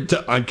resorted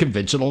to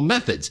unconventional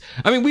methods.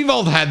 I mean, we've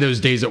all had those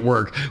days at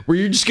work where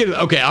you're just gonna,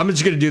 okay, I'm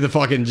just gonna do the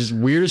fucking just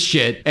weirdest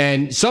shit,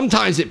 and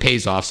sometimes it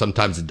pays off,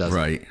 sometimes it doesn't.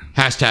 Right.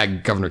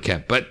 Hashtag Governor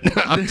Kemp. But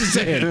I'm just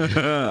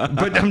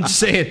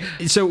saying.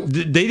 So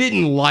they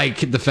didn't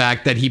like the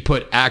fact that he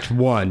put Act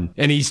 1,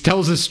 and he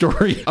tells a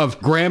story of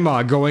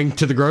grandma going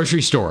to the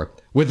grocery store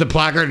with the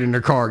placard in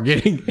her car,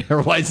 getting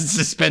her license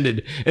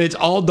suspended. And it's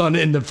all done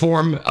in the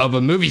form of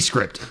a movie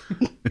script.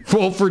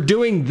 Well, for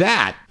doing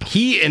that,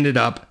 he ended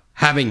up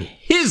having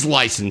his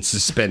license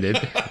suspended.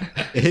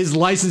 His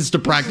license to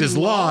practice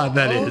law,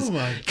 that is.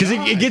 Because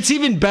it gets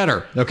even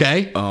better,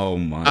 okay? Oh,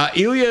 my.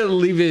 Ilya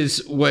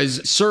Livis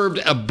was served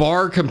a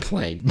bar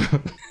complaint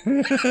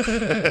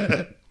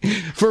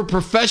for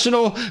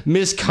professional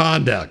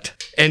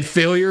misconduct and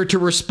failure to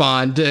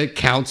respond to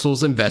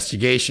counsel's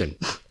investigation.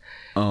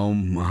 Oh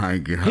my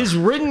God. His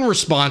written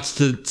response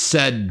to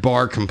said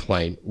bar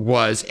complaint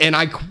was, and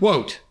I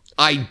quote,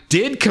 "I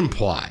did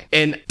comply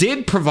and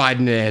did provide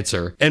an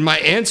answer, and my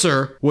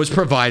answer was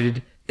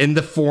provided in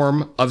the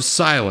form of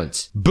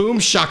silence. Boom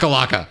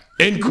shakalaka."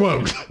 End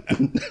quote.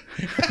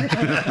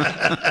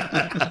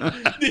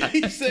 Did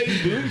he say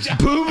boom shakalaka?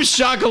 Boom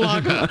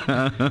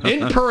shakalaka.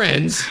 In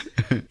parens.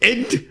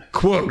 End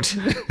quote.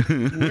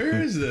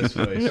 Where is this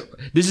place?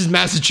 This is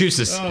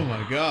Massachusetts. Oh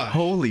my God.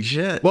 Holy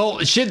shit. Well,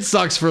 shit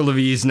sucks for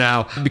Leviz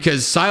now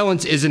because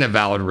silence isn't a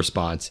valid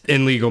response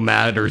in legal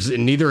matters,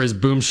 and neither is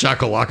boom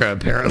shakalaka,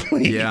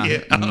 apparently.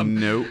 Yeah.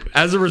 Nope.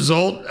 As a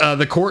result,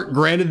 the court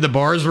granted the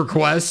bar's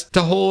request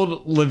to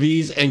hold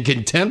Leviz in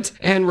contempt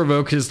and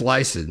revoke his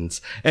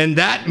license. And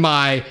that,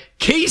 my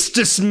case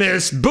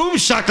dismissed, boom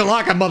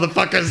shakalaka,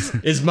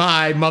 motherfuckers, is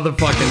my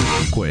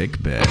motherfucking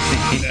Quick bet.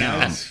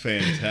 That's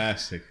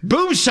fantastic.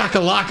 boom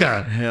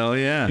shakalaka. Hell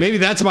yeah. Maybe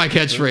that's my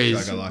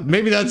catchphrase. Shakalaka.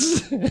 Maybe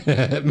that's.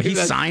 He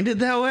signed it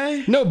that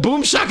way? No,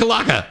 boom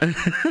shakalaka.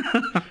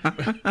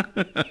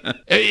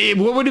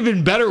 What would have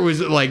been better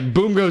was like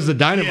boom goes the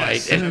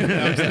dynamite. Yes.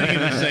 I was thinking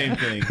the same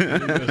thing.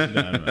 Boom goes the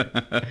dynamite.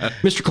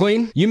 Mr.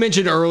 Clean, you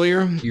mentioned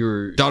earlier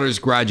your daughter's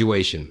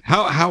graduation.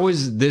 How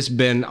has this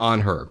been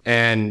on her?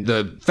 And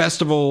the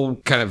festival,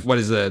 kind of, what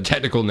is the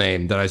technical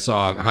name that I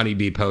saw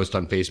Honeybee post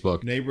on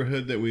Facebook?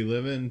 Neighborhood that we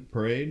live in,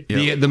 parade?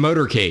 The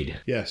motorcade.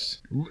 Yes.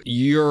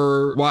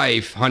 Your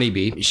wife,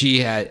 Honeybee, she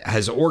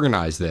has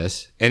organized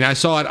this, and I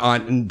saw it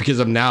on, because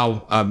I'm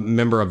now a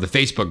member of the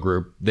Facebook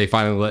group. They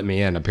finally let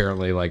me in.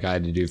 Apparently, like, I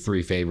had to do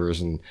 3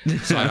 favors and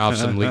sign off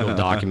some legal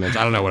documents.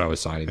 I don't know what I was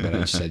signing, but I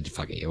just said,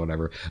 fuck it,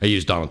 whatever. I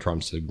used Donald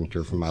Trump's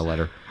signature for my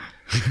letter.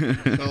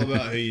 It's all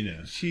about who you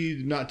know. She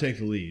did not take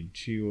the lead.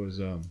 She was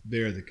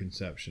there at the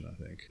conception, I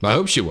think. I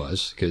hope she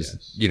was, because,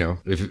 Yes. you know,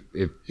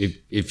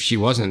 if she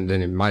wasn't,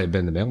 then it might have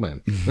been the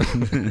mailman.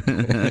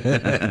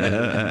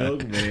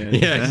 Milkman.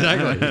 Yeah,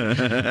 exactly.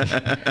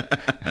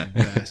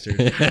 Bastard.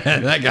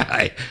 That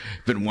guy.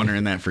 Been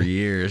wondering that for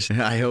years.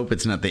 I hope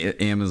it's not the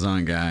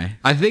Amazon guy.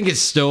 I think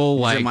it's still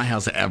He's like, at my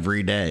house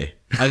every day.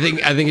 I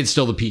think it's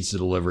still the pizza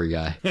delivery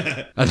guy.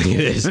 I think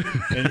it is.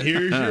 And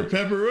here's your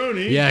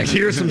pepperoni. Yeah,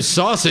 here's some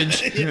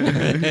sausage. I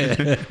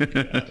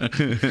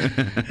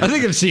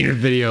think I've seen a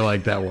video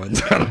like that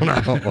once. I don't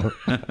know.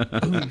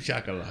 Boom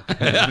shakalaka.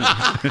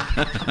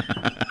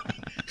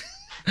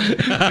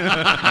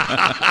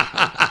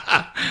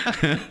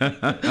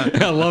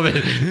 I love it.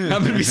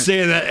 I'm going to be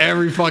saying that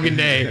every fucking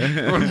day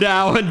from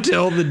now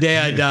until the day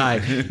I die.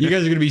 You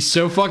guys are going to be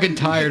so fucking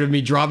tired of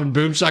me dropping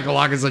boom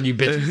shakalakas on you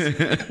bitches.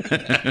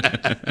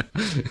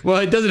 Well,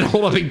 it doesn't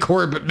hold up in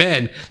court, but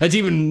man, that's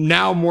even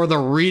now more the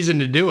reason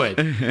to do it.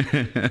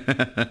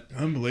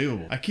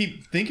 Unbelievable. I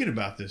keep thinking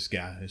about this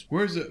guy.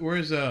 Where's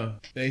the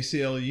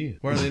ACLU?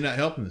 Why are they not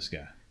helping this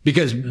guy?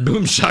 Because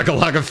Boom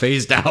Shakalaka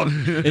phased out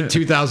in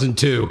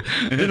 2002.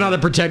 They're not a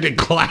protected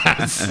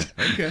class.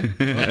 Okay.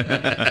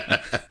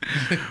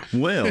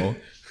 Well,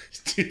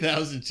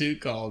 2002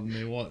 called and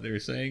they were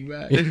saying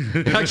back.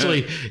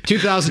 Actually,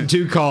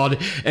 2002 called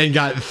and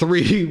got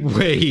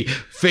 3-way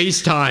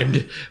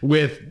FaceTimed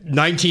with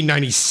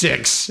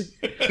 1996.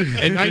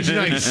 And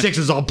 1996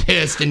 is all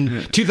pissed,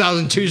 and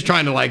 2002 is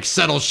trying to like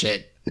settle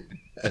shit.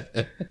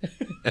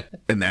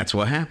 and that's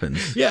what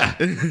happens. Yeah.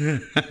 Boom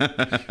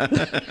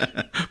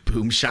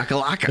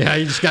shakalaka. Yeah,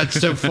 you just got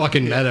so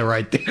fucking meta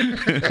right there.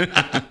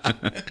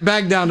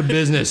 Back down to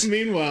business.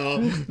 Meanwhile,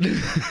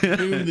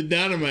 Boom the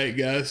Dynamite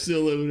guy is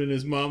still living in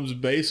his mom's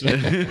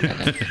basement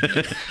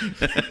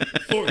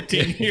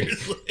 14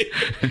 years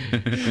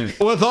later.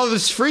 With all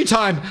this free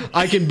time,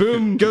 I can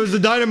boom goes the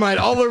dynamite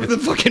all over the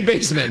fucking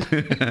basement.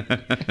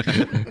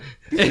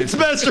 It's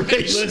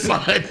masturbation.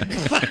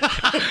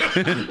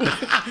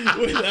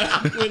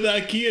 With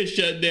IKEA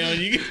shut down,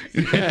 you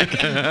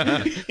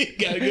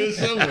gotta go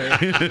somewhere.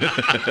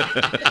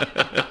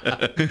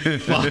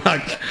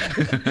 Fuck.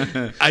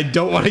 I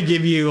don't want to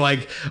give you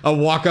like a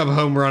walk-up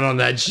home run on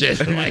that shit.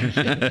 Like,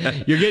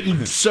 you're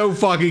getting so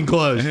fucking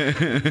close.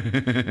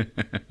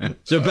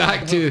 So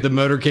back to the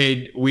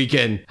motorcade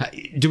weekend.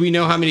 Do we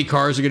know how many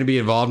cars are going to be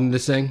involved in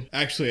this thing?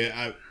 Actually,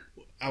 I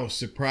was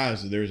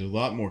surprised that there's a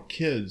lot more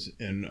kids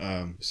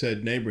in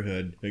said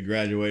neighborhood that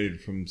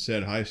graduated from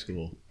said high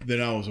school than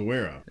I was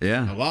aware of.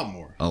 Yeah. A lot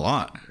more. A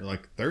lot.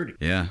 Like 30.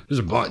 Yeah. There's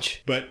a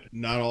bunch. But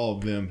not all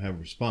of them have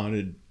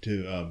responded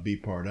to be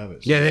part of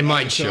it. So Yeah, they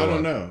might show I don't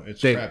up. know.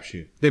 It's a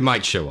crapshoot. They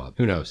might show up.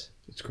 Who knows?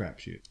 It's a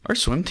crapshoot. Our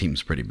swim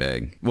team's pretty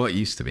big. Well, it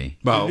used to be.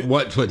 Well,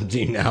 what swim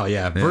team now?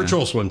 Yeah,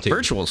 virtual swim team.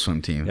 Virtual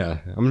swim team. Yeah,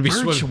 I'm gonna be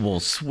Virtual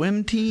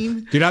swim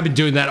team? Dude, I've been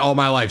doing that all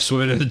my life,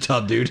 swimming in the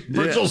tub, dude.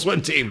 Virtual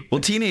swim team.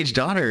 Well, teenage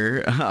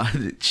daughter,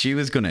 she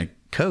was going to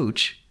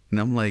coach. And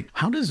I'm like,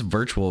 how does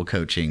virtual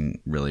coaching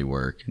really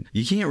work?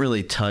 You can't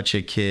really touch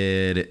a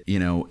kid,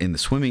 in the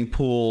swimming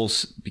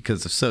pools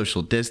because of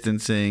social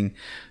distancing.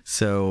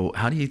 So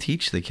how do you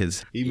teach the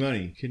kids?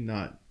 E-Money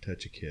cannot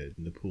touch a kid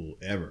in the pool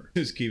ever.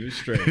 Just keep it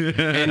straight.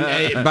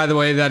 And by the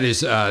way, that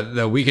is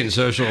the Weekend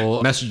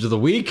Social message of the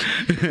week,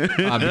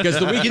 because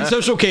the Weekend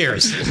Social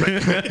cares.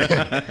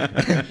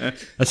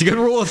 That's a good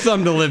rule of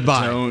thumb to live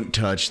by. Don't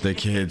touch the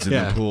kids in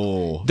the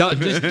pool. Don't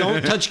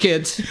touch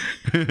kids.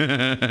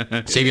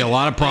 Save you a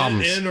lot of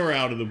problems. In or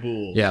out of the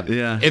pool. Yeah.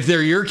 Yeah. If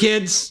they're your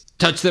kids,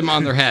 touch them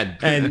on their head.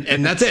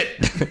 And that's it.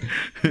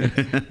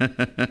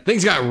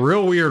 Things got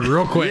real weird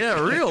real quick.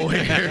 Yeah, real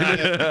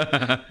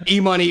weird.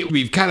 E-Money,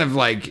 we've kind of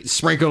like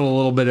sprinkled a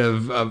little bit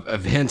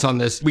of hints on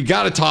this. We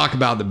got to talk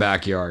about the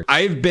backyard.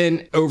 I've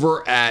been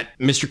over at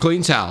Mr.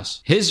 Clean's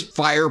house. His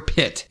fire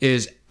pit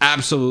is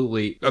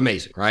absolutely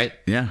amazing, right?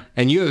 Yeah.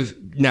 And you have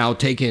now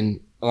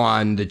taken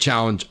on the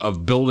challenge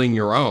of building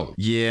your own.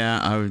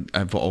 Yeah,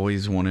 I've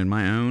always wanted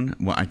my own.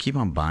 Well, I keep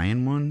on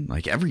buying one.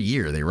 Like every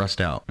year they rust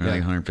out. They're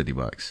like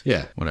 $150.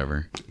 Yeah.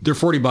 Whatever. They're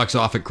 $40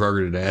 off at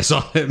Kroger today. I saw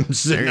him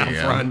sitting out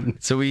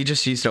front. So we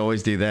just used to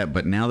always do that.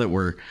 But now that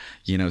we're,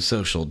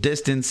 social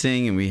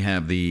distancing and we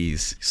have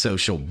these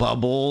social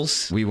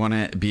bubbles, we want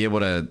to be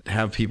able to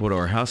have people to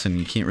our house, and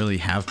you can't really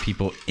have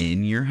people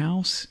in your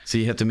house. So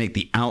you have to make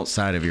the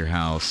outside of your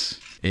house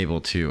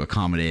able to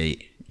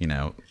accommodate,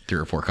 3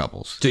 or 4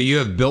 couples. So you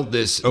have built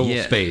this oval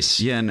space.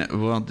 Yeah,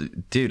 well,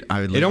 dude,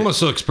 it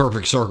almost looks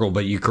perfect circle,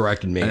 but you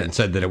corrected me and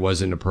said that it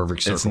wasn't a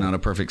perfect circle. It's not a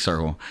perfect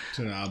circle. It's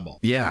an eyeball.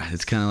 Yeah,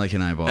 it's kind of like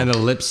an eyeball. An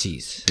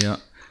ellipses. Yeah.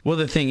 Well,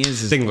 the thing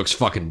is This thing looks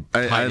fucking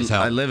tight as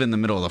hell. I live in the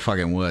middle of the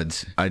fucking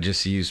woods. I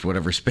just used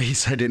whatever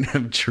space. I didn't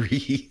have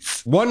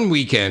trees. One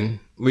weekend,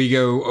 we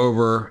go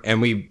over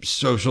and we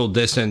social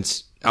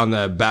distance on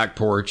the back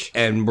porch,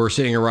 and we're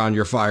sitting around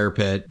your fire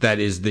pit. That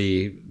is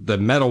the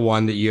metal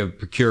one that you have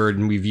procured,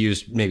 and we've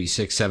used maybe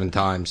 6-7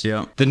 times.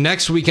 Yeah. The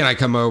next weekend I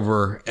come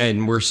over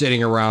and we're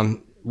sitting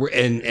around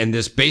and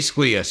this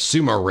basically a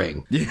sumo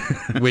ring,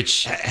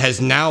 which has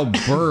now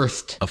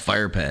birthed a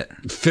fire pit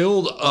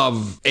filled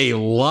of a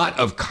lot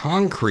of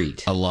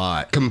concrete. A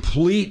lot.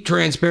 Complete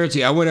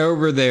transparency. I went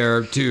over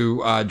there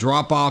to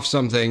drop off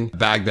something,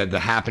 bag that the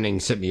Happening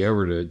sent me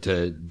over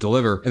to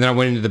deliver. And then I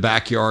went into the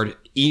backyard.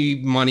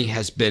 E-Money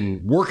has been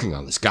working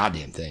on this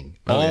goddamn thing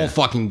all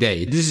fucking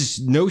day. This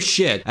is no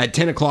shit at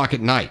 10 o'clock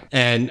at night.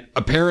 And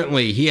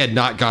apparently he had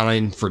not gone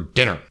in for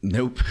dinner.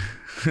 Nope.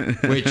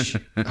 which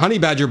Honey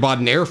Badger bought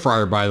an air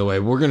fryer, by the way.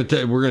 We're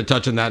gonna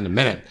touch on that in a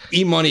minute.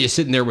 E-Money is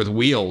sitting there with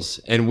Wheels,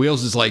 and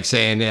Wheels is like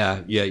saying,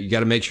 yeah, you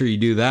got to make sure you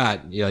do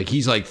that. Like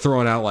he's like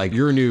throwing out like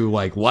your new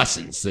like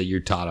lessons that you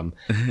taught him,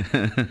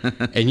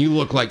 and you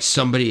look like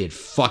somebody had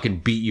fucking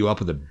beat you up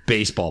with a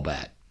baseball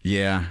bat.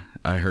 Yeah,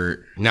 I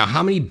hurt. Now,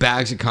 how many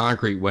bags of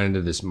concrete went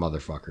into this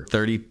motherfucker?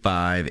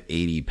 35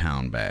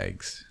 80-pound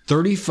bags.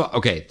 35.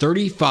 Okay,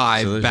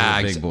 35 So those are the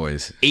bags, big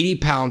boys. 80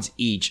 pounds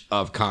each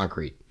of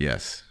concrete,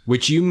 Yes.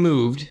 which you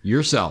moved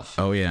yourself.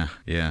 Oh yeah,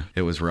 yeah.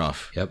 It was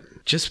rough. Yep.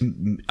 Just,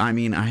 I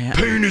mean, I have.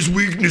 Pain is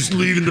weakness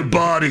leaving the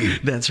body.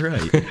 That's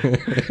right.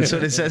 That's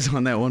what it says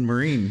on that one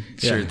Marine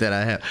shirt that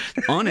I have.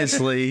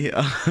 Honestly,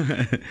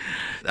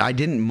 I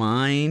didn't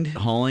mind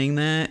hauling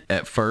that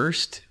at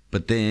first.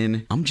 But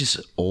then I'm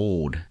just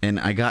old, and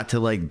I got to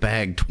like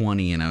bag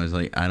 20, and I was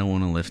like, I don't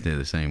want to lift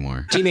this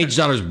anymore. Teenage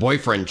daughter's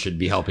boyfriend should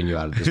be helping you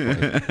out at this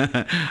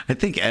point. I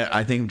think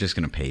I'm just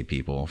gonna pay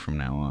people from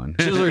now on.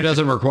 Chisler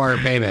doesn't require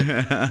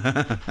payment.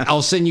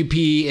 I'll send you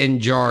pee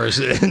in jars.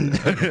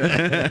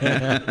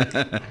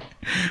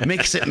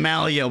 Makes it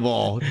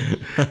malleable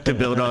to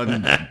build on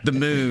the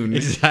moon.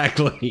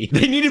 Exactly.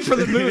 They need it for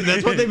the moon.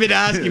 That's what they've been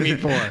asking me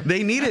for.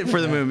 They need it for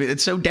the moon.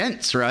 It's so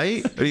dense,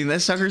 right? I mean,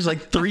 that sucker's like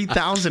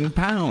 3,000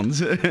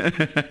 pounds.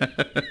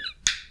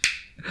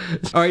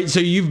 All right, so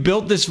you've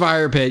built this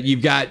fire pit.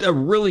 You've got a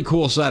really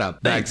cool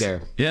setup back Thanks.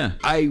 there. Yeah.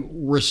 I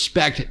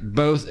respect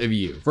both of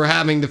you for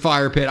having the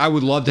fire pit. I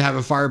would love to have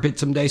a fire pit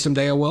someday.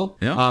 Someday I will.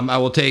 Yeah. I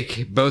will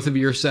take both of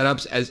your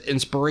setups as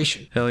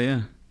inspiration. Hell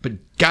yeah. But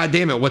God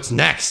damn it, what's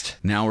next?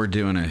 Now we're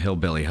doing a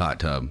hillbilly hot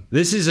tub.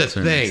 This is a That's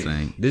our next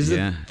thing. thing. This is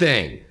Yeah. a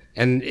thing.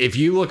 And if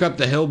you look up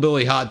the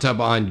hillbilly hot tub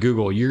on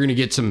Google, you're going to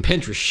get some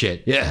Pinterest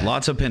shit. Yeah.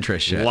 Lots of Pinterest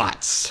shit.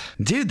 Lots.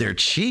 Dude, they're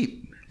cheap.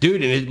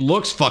 Dude, and it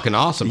looks fucking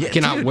awesome. I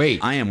cannot dude,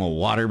 wait. I am a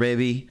water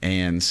baby,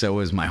 and so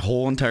is my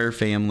whole entire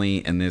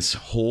family, and this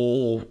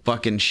whole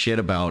fucking shit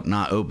about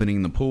not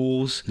opening the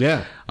pools.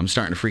 Yeah. I'm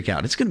starting to freak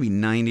out. It's going to be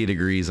 90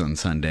 degrees on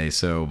Sunday.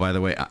 So, by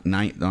the way,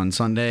 on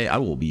Sunday, I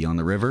will be on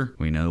the river.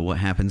 We know what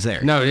happens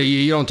there. No,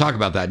 you don't talk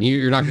about that.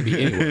 You're not going to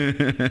be anywhere.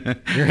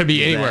 You're going to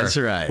be anywhere. That's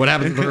right. What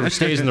happens in the river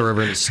stays in the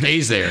river, and it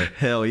stays there.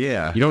 Hell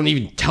yeah. You don't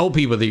even tell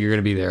people that you're going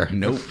to be there.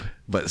 Nope.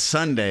 But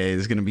Sunday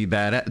is going to be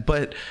bad.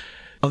 But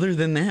other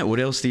than that, what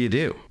else do you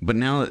do? But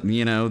now,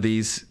 you know,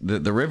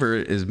 the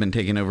river has been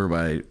taken over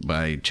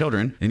by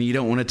children, and you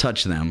don't want to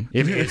touch them.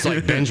 If it's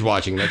like binge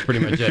watching, that's pretty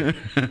much it.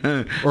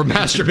 Or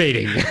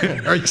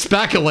masturbating, or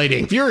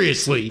speculating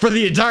furiously for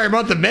the entire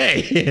month of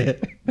May.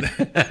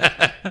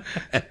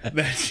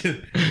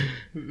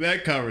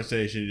 That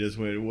conversation just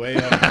went way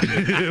up.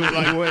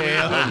 Like way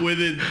up.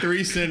 Within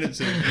 3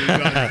 sentences, we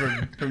got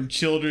from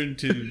children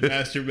to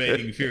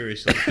masturbating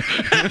furiously.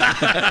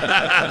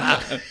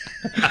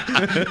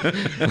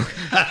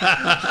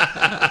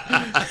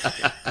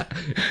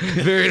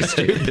 Very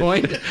astute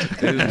point.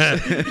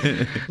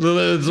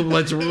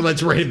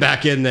 Let's rate it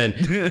back in then.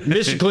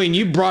 Mr. Clean,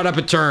 you brought up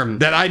a term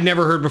that I'd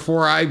never heard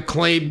before. I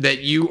claim that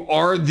you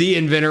are the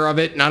inventor of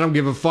it, and I don't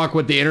give a fuck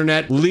what the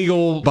internet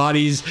legal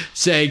bodies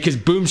say, because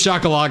boom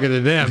shakalaka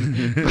to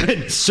them.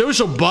 But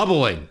social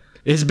bubbling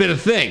has been a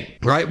thing,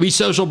 right? We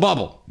social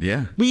bubble.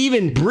 Yeah. We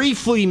even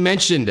briefly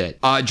mentioned it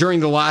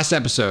during the last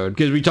episode,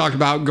 because we talked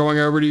about going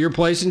over to your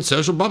place and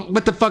social bubble.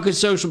 What the fuck is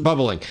social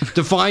bubbling?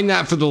 Define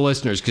that for the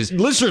listeners, because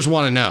listeners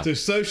want to know. So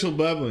social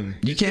bubbling.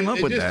 You came up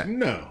with that.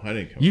 No, I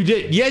didn't come You up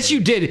did. Yes, you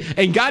did.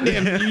 And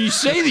goddamn, you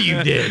say that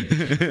you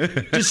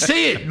did. Just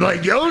say it.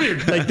 Like, own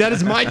it. Like, that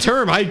is my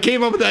term. I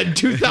came up with that in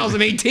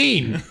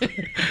 2018.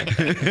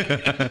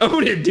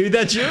 Own it, dude.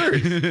 That's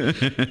yours.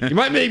 You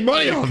might make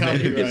money off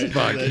it. Who gives a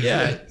fuck? That's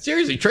Yeah. it.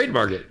 Seriously,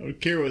 trademark it. I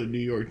don't care what the New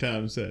York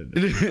Times said.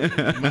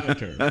 My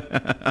turn.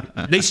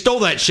 They stole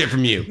that shit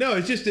from you. No,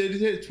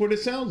 it's what it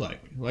sounds like.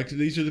 Like,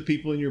 these are the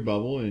people in your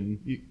bubble, and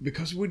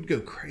because it would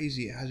go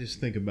crazy. I just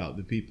think about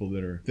the people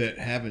that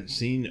haven't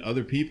seen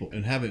other people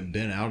and haven't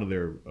been out of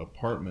their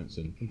apartments.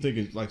 And I'm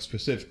thinking, like,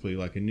 specifically,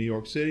 like in New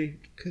York City,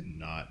 could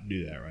not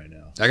do that right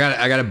now. I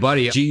got a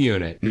buddy, G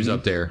Unit, who's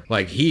up there.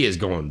 Like, he is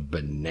going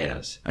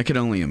bananas. I could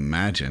only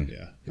imagine.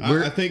 Yeah.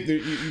 I think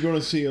that you're going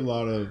to see a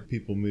lot of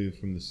people move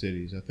from the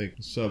cities. I think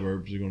the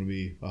suburbs are going to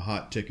be a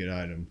hot ticket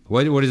item.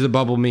 What does the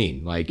bubble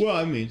mean? Like, Well,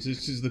 I mean,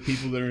 this is the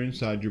people that are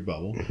inside your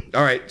bubble.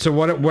 all right. So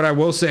what I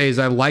will say is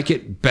I like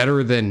it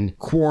better than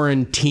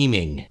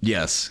quarantining.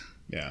 Yes.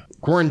 Yeah.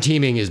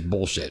 Quarantining is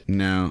bullshit.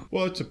 No,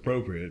 Well, it's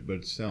appropriate, but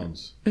it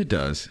sounds it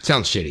does.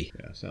 Sounds shitty.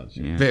 sounds.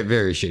 Yeah. Very,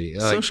 very shitty.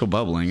 Like, Social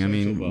bubbling. I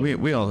mean, bubble.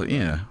 we all,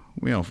 yeah.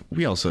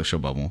 We all social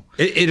bubble.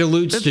 it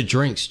alludes to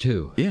drinks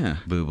too. Yeah.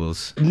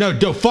 Boobles.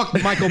 No, fuck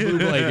Michael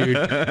Bublé,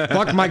 dude.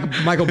 Fuck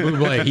Michael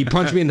Bublé. He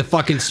punched me in the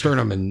fucking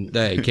sternum and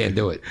can't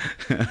do it.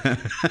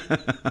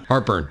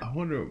 Heartburn. I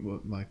wonder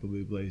what Michael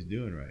Bublé is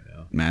doing right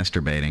now.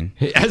 Masturbating.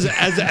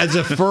 As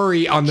a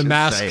furry on the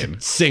Masked saying.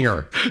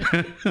 Singer.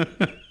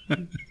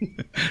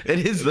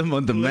 It is the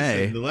month of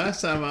May. The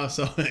last time I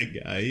saw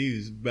that guy, he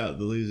was about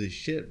to lose his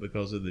shit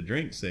because of the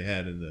drinks they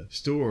had in the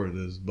store,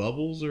 those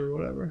bubbles or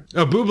whatever.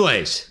 Oh,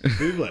 Bublé's.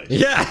 Bublé's.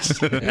 Yes.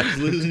 He was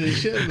losing his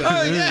shit about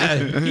Oh, it.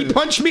 yeah. He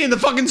punched me in the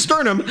fucking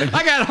sternum.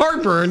 I got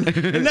heartburn,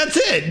 and that's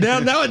it.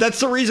 Now that's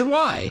the reason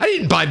why. I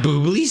didn't buy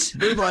Bublé's.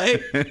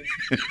 Bublé.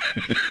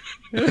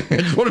 I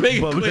just want to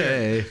make it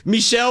clear.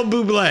 Michel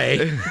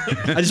Bublé.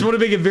 I just want to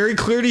make it very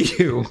clear to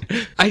you.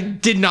 I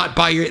did not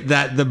buy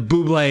the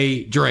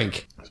Bublé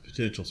drink.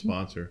 Potential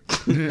sponsor.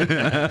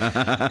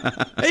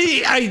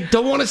 I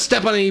don't want to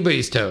step on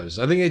anybody's toes.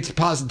 I think it's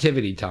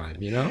positivity time,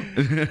 you know?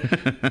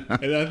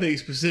 And I think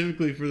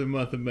specifically for the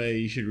month of May,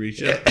 you should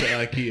reach out to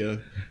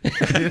IKEA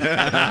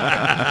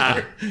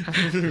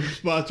for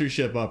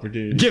sponsorship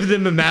opportunity. Give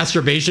them a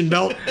masturbation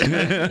belt.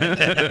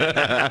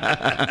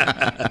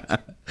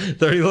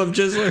 30 Love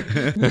Chisler.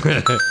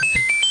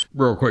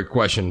 Real quick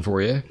question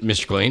for you,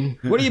 Mr. Clean.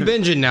 What are you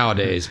binging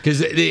nowadays?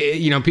 Because,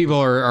 people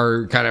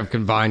are kind of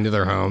confined to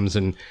their homes,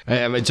 and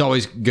it's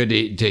always good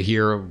to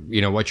hear,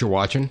 what you're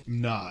watching.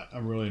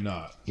 I'm really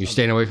not. You're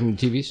staying away from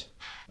the TVs?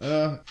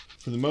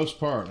 For the most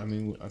part. I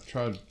mean,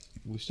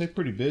 we stay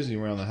pretty busy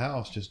around the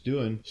house just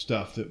doing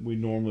stuff that we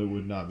normally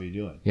would not be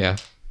doing. Yeah.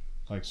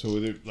 Like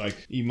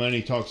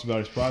E-Money talks about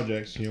his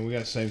projects. We got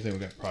the same thing. We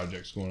got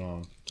projects going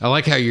on. I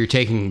like how you're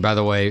taking, by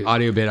the way,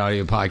 Audio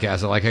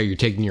Podcast, I like how you're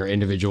taking your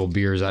individual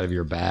beers out of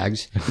your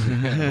bags.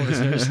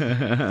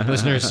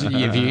 Listeners,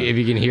 if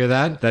you can hear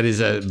that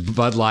is a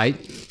Bud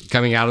Light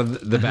coming out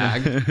of the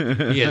bag.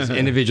 He has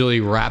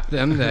individually wrapped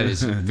them. That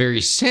is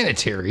very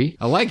sanitary.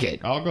 I like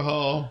it.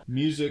 Alcohol,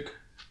 music.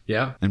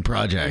 Yeah. And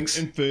projects.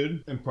 And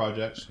food and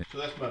projects. So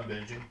that's my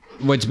binging.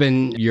 What's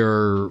been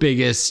your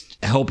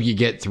biggest help you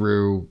get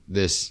through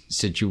this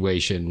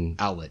situation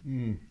outlet?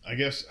 I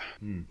guess.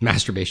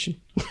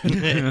 Masturbation.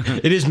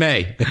 It is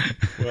May.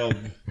 Well,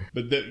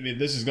 but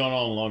this has gone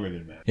on longer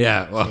than May.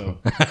 Yeah. Well,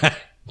 so,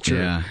 true.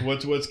 Yeah.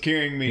 What's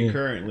carrying me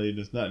currently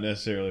is not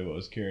necessarily what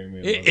was carrying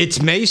me.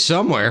 It's May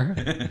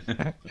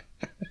somewhere.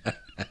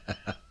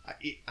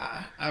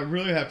 I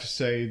really have to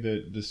say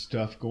that the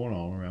stuff going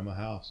on around my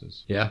house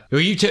is... Yeah. Well,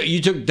 you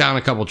took down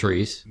a couple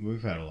trees.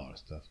 We've had a lot of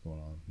stuff going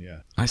on, yeah.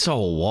 I saw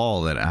a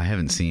wall that I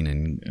haven't seen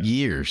in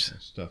years.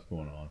 There's stuff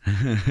going on.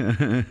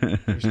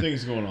 There's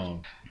things going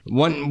on.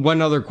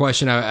 One other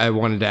question I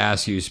wanted to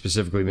ask you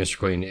specifically, Mr.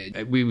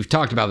 Clean. We've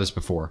talked about this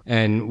before,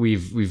 and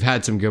we've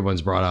had some good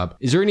ones brought up.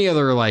 Is there any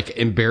other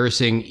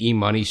embarrassing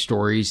E-Money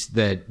stories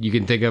that you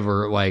can think of,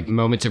 or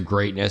moments of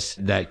greatness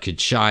that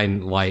could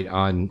shine light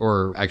on,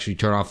 or actually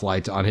turn off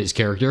lights on his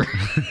character?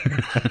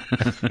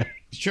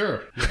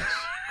 Sure. Yes.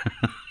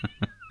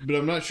 But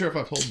I'm not sure if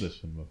I've told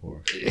this one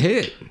before.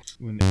 Hit it.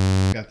 When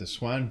got the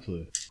swine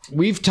flu.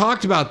 We've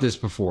talked about this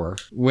before.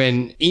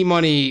 When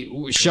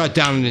E-Money shut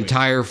down an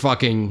entire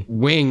fucking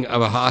wing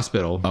of a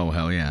hospital. Oh,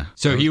 hell yeah.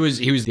 So he was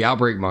the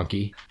outbreak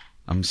monkey.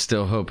 I'm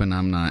still hoping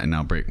I'm not an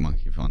outbreak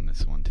monkey on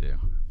this one, too.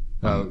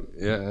 Oh,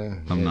 yeah.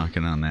 I'm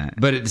knocking on that.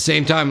 But at the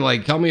same time,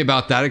 tell me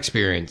about that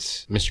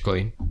experience, Mr.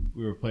 Clean.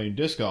 We were playing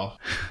disc golf.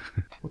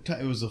 What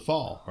time? It was the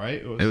fall,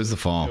 right? It was the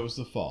fall. It was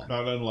the fall.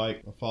 Not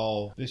unlike the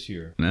fall this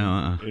year.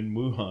 No. In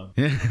Wuhan.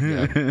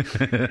 Yeah.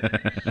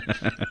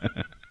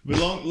 But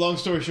long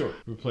story short,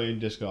 we were playing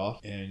disc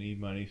golf, and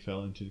E-Money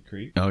fell into the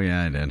creek. Oh,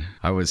 yeah, I did.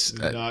 I was...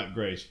 not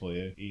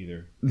gracefully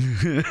either.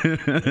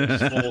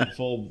 It was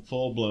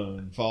full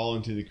blown fall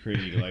into the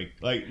creek.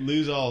 Like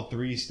lose all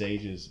 3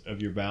 stages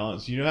of your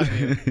balance. You know how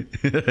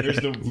there's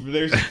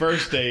the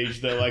first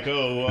stage that I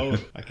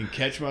can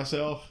catch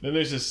myself. Then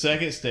there's the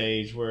second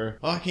stage where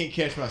I can't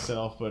catch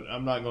myself, but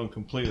I'm not going to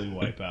completely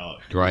wipe out.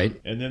 Right.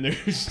 And then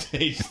there's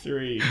stage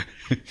 3.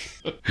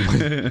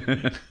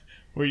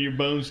 Where your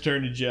bones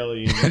turn to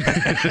jelly. I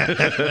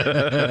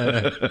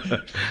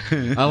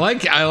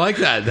like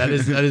that. That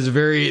is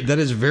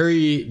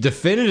very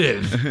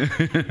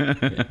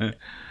definitive.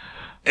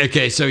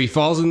 Okay, so he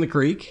falls in the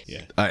creek.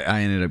 Yeah.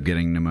 I ended up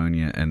getting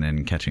pneumonia and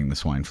then catching the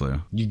swine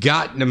flu. You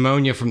got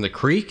pneumonia from the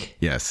creek?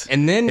 Yes.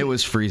 And then it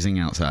was freezing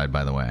outside,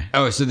 by the way.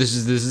 Oh, so this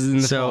is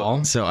in the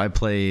fall. So I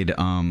played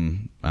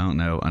I don't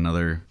know,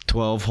 another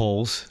 12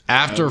 holes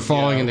after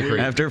falling in the creek.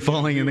 After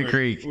falling in the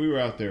creek. We were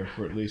out there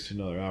for at least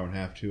another hour and a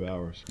half, 2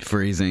 hours.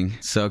 Freezing,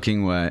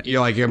 soaking wet. You're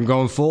like, I'm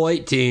going full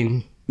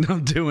 18.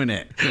 I'm doing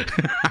it.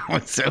 I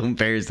was so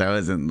embarrassed. I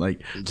wasn't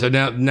like. So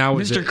now,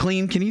 Mr.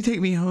 Clean, can you take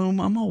me home?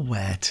 I'm all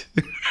wet.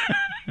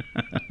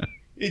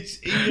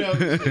 It's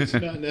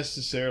not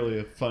necessarily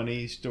a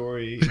funny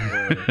story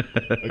or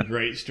a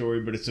great story,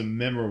 but it's a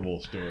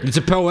memorable story. It's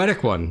a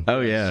poetic one.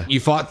 Oh yeah.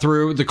 You fought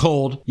through the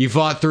cold. You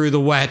fought through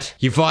the wet.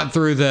 You fought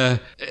through the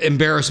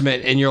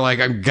embarrassment, and you're like,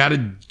 I'm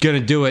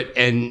gonna do it.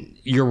 And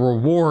your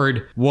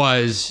reward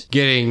was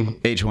getting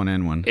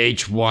H1N1.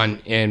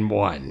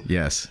 H1N1.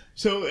 Yes.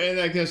 So, and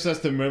I guess that's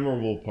the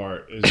memorable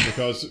part, is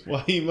because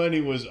while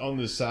E-Money was on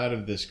the side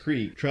of this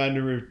creek trying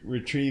to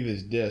retrieve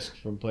his disc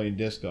from playing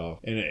disc golf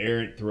in an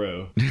errant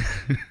throw,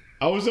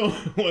 I was the only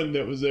one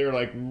that was there,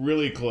 like,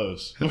 really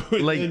close.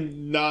 Like,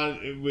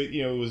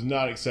 it was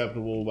not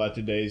acceptable by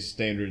today's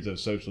standards of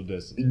social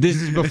distance.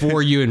 This is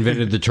before you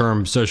invented the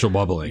term social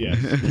bubbling.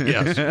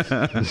 Yes.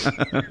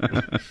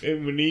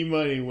 And when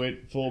E-Money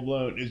went full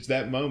blown, it's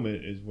that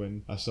moment is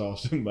when I saw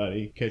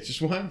somebody catch a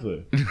swine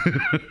flu.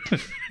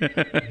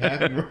 It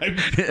happened right.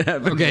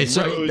 Okay,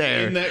 so Right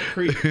there in that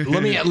creek.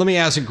 let me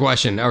ask a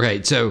question.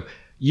 Okay, so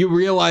you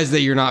realize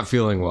that you're not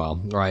feeling well,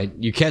 right?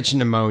 You catch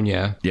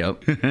pneumonia.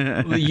 Yep.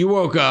 You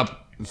woke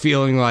up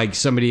feeling like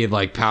somebody had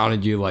like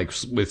pounded you like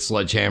with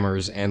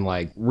sledgehammers and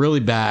like really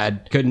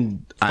bad,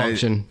 couldn't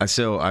function.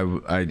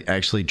 I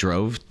actually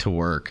drove to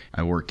work.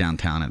 I worked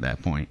downtown at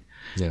that point.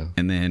 Yeah.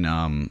 And then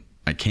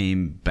I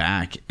came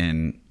back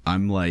and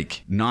I'm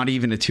like not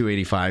even a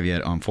 285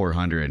 yet on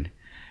 400,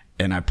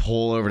 and I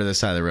pull over to the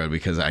side of the road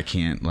because I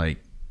can't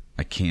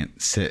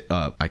sit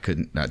up. I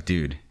couldn't,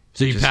 dude.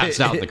 So you passed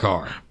out in the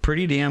car.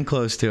 Pretty damn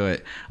close to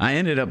it. I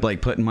ended up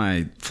like putting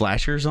my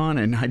flashers on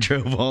and I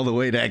drove all the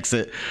way to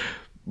exit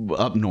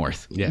up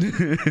north. Yeah.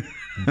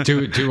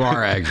 to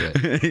our exit,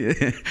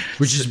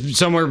 which is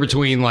somewhere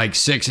between like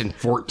 6 and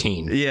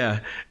 14.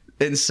 Yeah.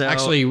 And so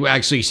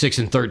actually 6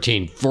 and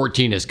 13.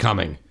 14 is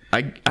coming.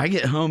 I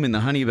get home and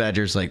the honey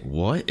badger's like,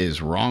 what is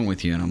wrong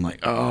with you? And I'm like,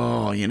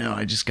 oh,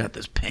 I just got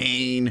this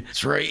pain.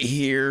 It's right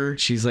here.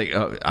 She's like,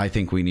 oh, I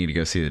think we need to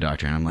go see the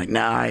doctor. And I'm like,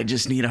 nah, I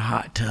just need a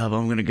hot tub.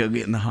 I'm going to go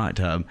get in the hot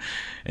tub.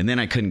 And then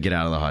I couldn't get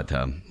out of the hot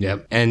tub.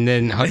 Yep. And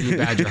then honey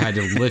badger had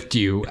to lift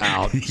you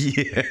out.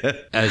 Yeah.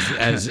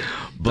 As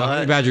the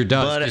honey badger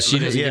does, because she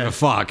doesn't give a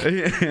fuck.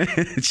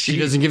 She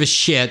doesn't give a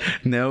shit.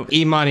 Nope.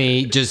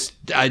 E-Money, just,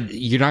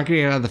 you're not going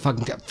to get out of the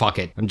fucking tub. Fuck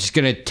it. I'm just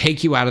going to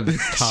take you out of the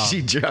tub.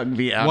 She drugged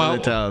me out of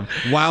the tub.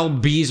 While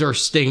bees are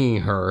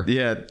stinging her.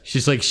 Yeah.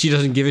 She's like, she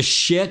doesn't give a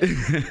shit.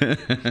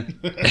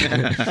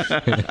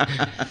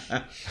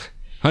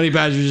 Honey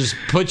badger just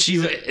puts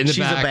you in the back. She's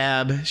a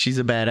bab. She's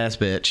a badass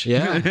bitch.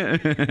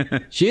 Yeah.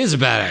 She is a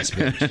badass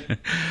bitch.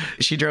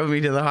 She drove me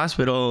to the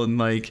hospital and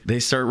like they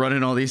start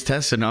running all these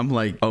tests and I'm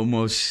like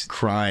almost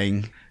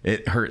crying.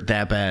 It hurt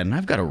that bad, and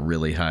I've got a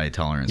really high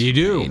tolerance. You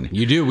do. Pain.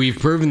 You do. We've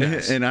proven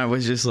this. And I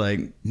was just like,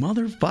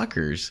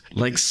 motherfuckers,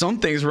 like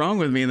something's wrong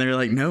with me. And they're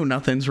like, no,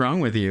 nothing's wrong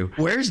with you.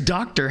 Where's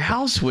Dr.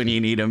 House when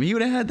you need him? He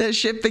would have had that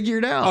shit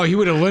figured out. Oh, he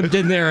would have limped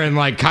in there and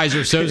like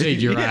Kaiser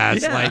Soze'd your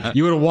ass. Yeah. Like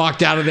you would have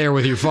walked out of there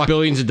with your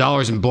billions of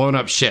dollars and blown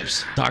up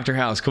ships. Dr.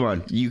 House, come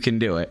on, you can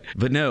do it.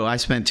 But no, I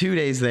spent 2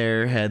 days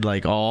there, had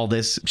like all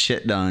this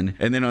shit done.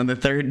 And then on the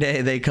third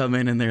day, they come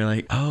in and they're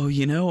like, oh,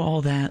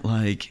 all that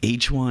like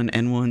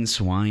H1N1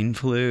 swine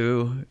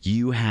flu,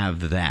 you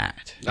have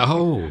that.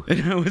 Oh.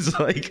 And I was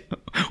like,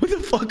 what the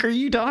fuck are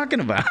you talking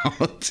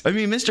about? I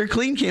mean, Mr.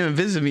 Clean came and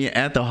visited me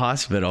at the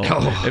hospital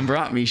and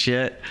brought me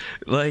shit.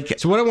 Like,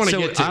 so what I want to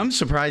get to, I'm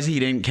surprised he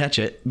didn't catch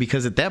it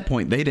because at that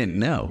point they didn't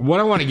know. What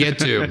I want to get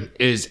to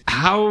is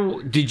how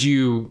did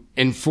you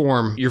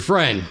inform your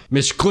friend,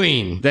 Mr.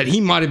 Clean, that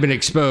he might have been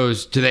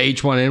exposed to the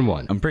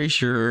H1N1? I'm pretty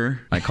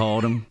sure I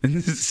called him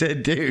and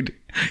said, dude,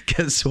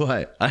 guess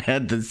what? I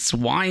had the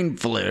swine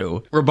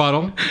flu.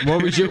 Rebuttal.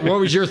 What was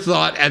your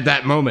thought at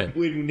that moment?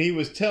 When he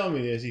was telling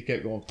me this, he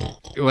kept going.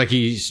 Like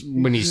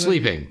when he's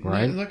sleeping,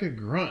 right? Like a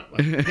grunt,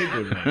 like a pig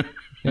would run.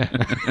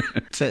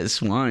 It's that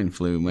swine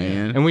flu,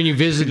 man. And when you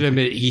visited him,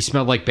 he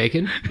smelled like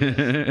bacon?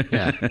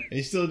 Yeah.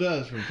 He still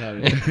does from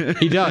time to time.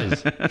 He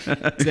does.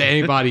 The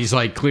antibodies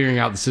like clearing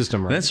out the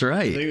system, right? That's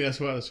right. I think that's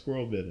why the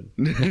squirrel bit him.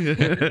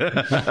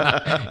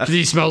 Because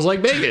he smells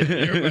like bacon.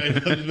 Everybody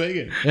loves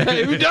bacon.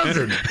 Who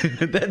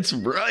doesn't? That's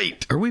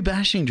right. Are we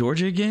bashing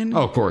Georgia again?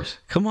 Oh, of course.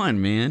 Come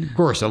on, man. Of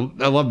course. I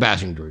love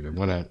bashing Georgia.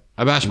 Why not?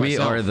 I bash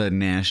myself. We are the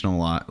national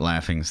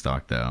laughing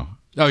stock, though.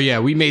 Oh yeah,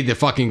 we made the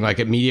fucking like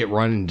immediate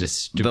run into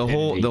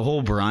stupidity. The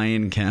whole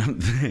Brian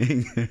Kemp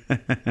thing.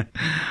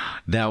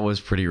 That was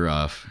pretty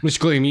rough. Mr.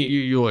 Clean,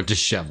 you look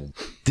disheveled.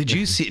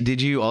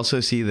 Did you also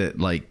see that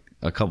like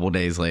a couple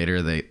days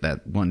later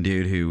that one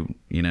dude who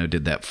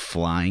did that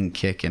flying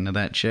kick into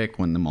that chick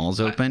when the mall's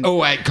open?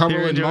 At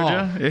Cumberland Mall.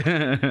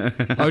 Yeah.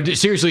 Oh,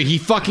 seriously, he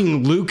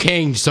fucking Liu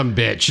Kang'd some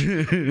bitch.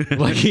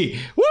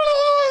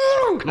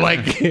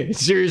 Like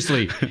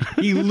seriously,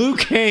 he Liu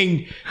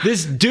Kang'd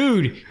this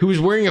dude who was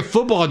wearing a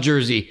football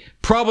jersey,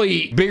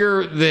 probably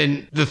bigger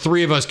than the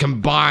three of us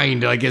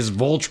combined, like as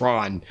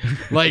Voltron.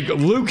 Like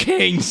Liu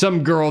Kang'd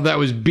some girl that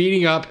was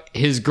beating up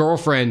his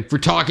girlfriend for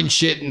talking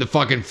shit in the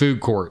fucking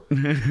food court.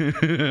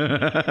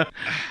 It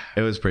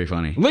was pretty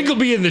funny. Link will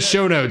be in the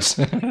show notes.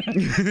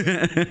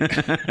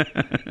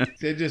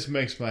 It just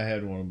makes my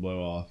head want to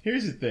blow off.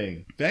 Here's the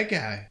thing. That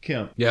guy,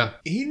 Kemp, yeah,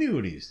 he knew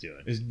what he was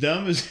doing. As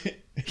dumb as...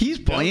 He's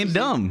playing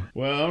dumb.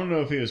 Well, I don't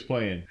know if he was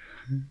playing.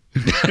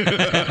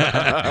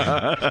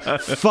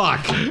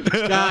 Fuck.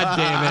 God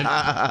damn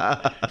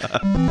it.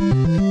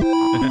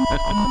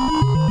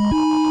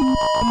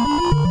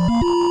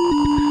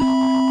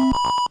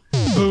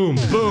 Boom,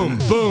 boom,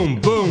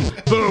 boom, boom,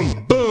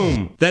 boom,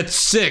 boom. That's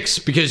 6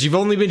 because you've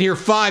only been here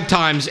 5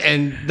 times,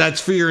 and that's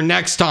for your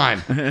next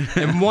time.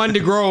 And 1 to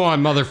grow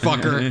on,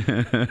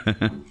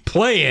 motherfucker.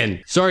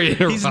 Playing. Sorry to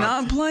interrupt. He's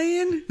not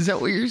playing? Is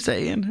that what you're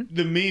saying?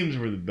 The memes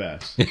were the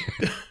best.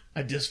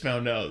 I just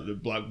found out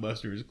that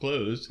Blockbuster is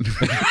closed.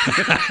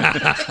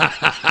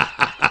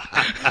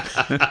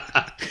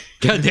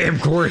 Goddamn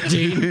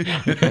quarantine.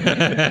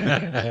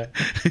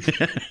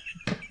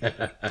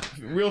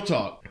 Real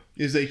talk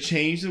is they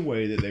changed the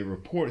way that they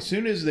report. As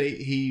soon as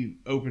he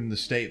opened the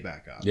state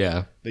back up,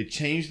 Yeah. they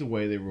changed the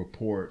way they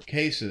report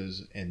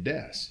cases and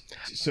deaths.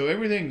 So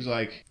everything's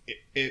like,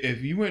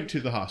 if you went to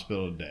the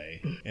hospital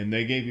today and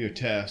they gave you a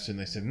test and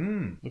they said,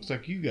 looks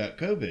like you got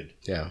COVID.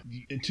 Yeah.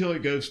 Until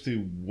it goes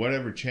through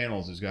whatever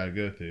channels it's got to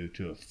go through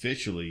to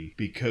officially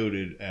be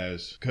coded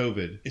as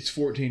COVID, it's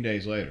 14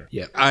 days later.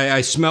 Yeah.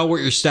 I smell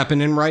what you're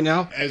stepping in right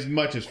now. As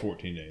much as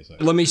 14 days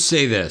later. Let me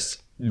say this.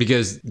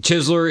 Because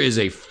Chisler is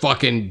a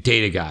fucking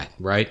data guy,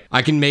 right?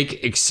 I can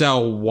make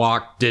Excel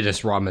walk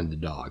Dennis Rodman the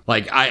dog.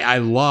 Like I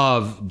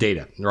love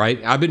data, right?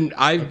 I've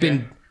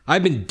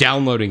been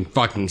downloading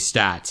fucking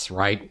stats,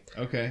 right?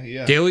 Okay,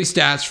 yeah. Daily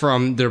stats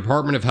from the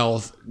Department of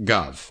Health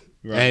Gov.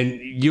 Right.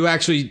 And you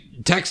actually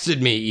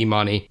texted me,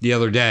 E-Money, the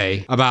other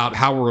day about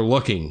how we're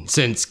looking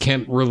since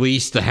Kemp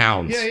released the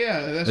hounds.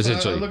 Yeah. That's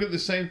essentially. I look at the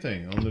same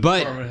thing on the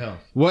Department of Health.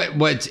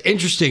 What's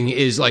interesting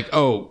is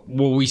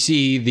we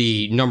see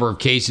the number of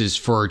cases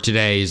for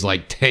today is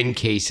like 10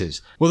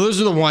 cases. Well, those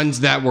are the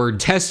ones that were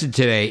tested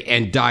today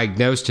and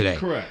diagnosed today.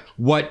 Correct.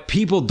 What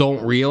people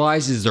don't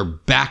realize is they're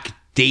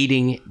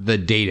backdating the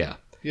data.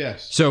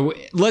 Yes. So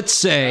let's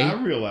say... I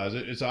realize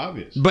it. It's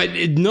obvious. But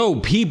no,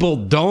 people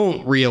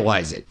don't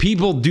realize it.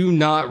 People do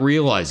not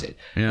realize it.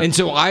 Yeah. And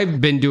so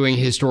I've been doing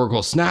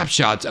historical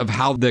snapshots of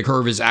how the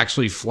curve is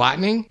actually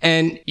flattening.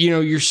 And,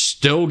 you're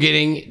still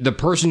getting the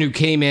person who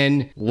came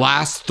in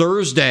last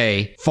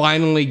Thursday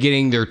finally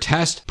getting their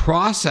test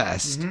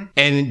processed. Mm-hmm.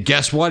 And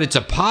guess what? It's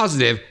a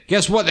positive.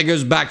 Guess what? That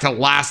goes back to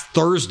last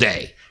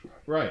Thursday.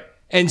 Right.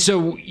 And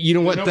so, you know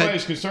what?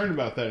 Nobody's concerned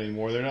about that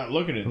anymore. They're not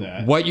looking at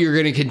that. What you're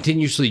going to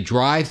continuously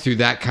drive through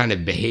that kind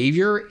of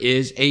behavior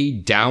is a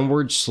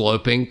downward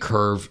sloping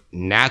curve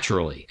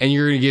naturally. And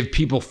you're going to give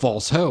people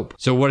false hope.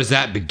 So what does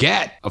that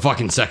beget? A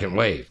fucking second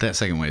wave. That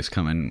second wave's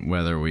coming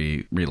whether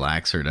we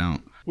relax or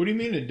don't. What do you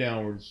mean a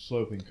downward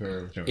sloping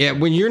curve? Yeah,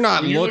 when you're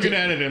looking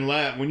at it in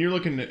when you're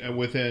looking at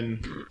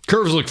within...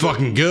 Curves look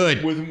fucking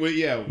good.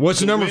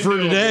 What's the number for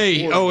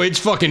today? Oh, it's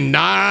fucking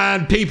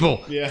 9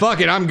 people. Yeah. Fuck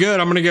it, I'm good.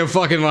 I'm going to go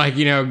fucking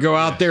go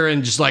out there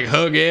and just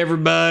hug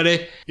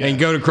everybody and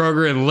go to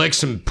Kroger and lick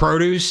some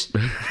produce.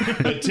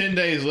 But 10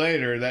 days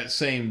later, that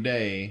same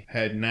day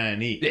had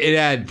 9 each. It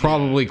had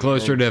probably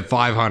closer to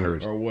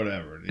 500. Or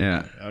whatever.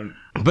 Yeah.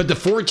 But the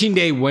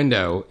 14-day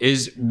window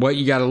is what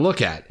you got to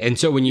look at. And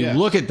so when you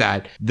look at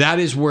that, that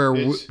is where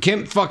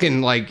Kemp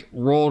fucking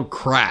rolled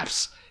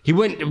craps. He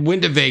went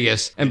to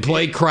Vegas and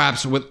played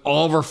craps with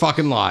all of our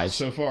fucking lives.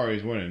 So far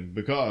he's winning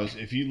because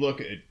if you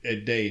look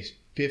at days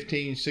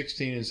 15,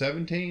 16, and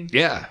 17,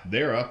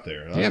 they're up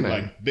there.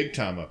 Man. Big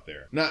time up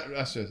there. Not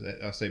I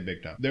say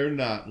big time. They're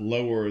not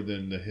lower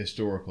than the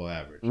historical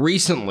average.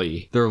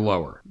 Recently, they're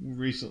lower.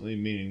 Recently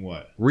meaning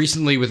what?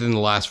 Recently, within the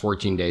last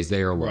 14 days,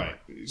 they are lower. Right.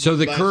 So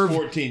the curve...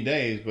 14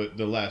 days, but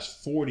the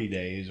last 40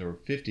 days or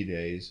 50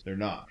 days, they're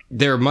not.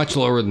 They're much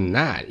lower than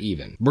that,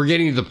 even. We're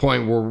getting to the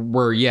point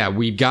where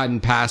we've gotten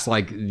past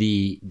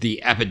the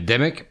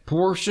epidemic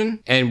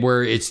portion and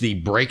where it's the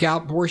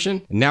breakout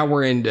portion. Now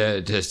we're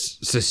into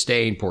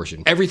sustained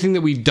portion. Everything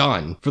that we've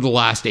done for the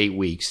last 8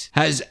 weeks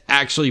has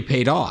actually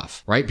paid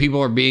off, right?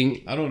 People are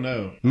being... I don't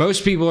know.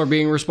 Most people are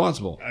being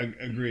responsible. I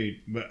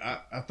agreed, but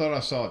I thought I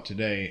saw it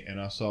today,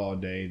 and I saw a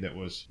day that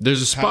was...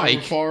 There's a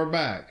spike. Far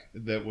back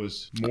that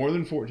was more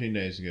than 14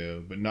 days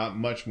ago, but not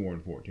much more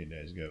than 14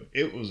 days ago.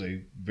 It was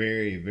a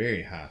very,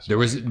 very high spike. There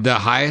was the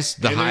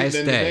highest day.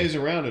 The days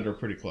around it are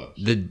pretty close.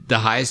 The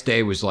highest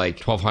day was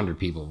 1,200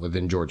 people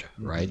within Georgia,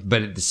 right? Mm-hmm.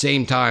 But at the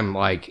same time,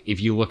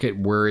 if you look at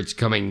where it's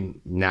coming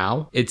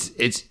now, it's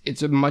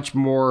a much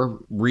more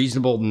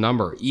reasonable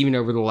number, even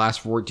over the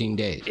last 14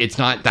 days. It's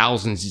not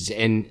thousands, it's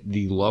in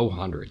the low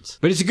hundreds.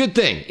 But it's a good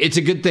thing. It's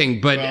a good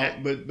thing. But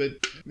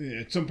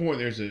at some point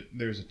there's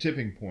a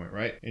tipping point,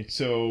 right? And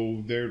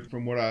so there,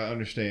 from what I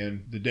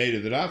understand, the data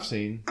that I've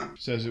seen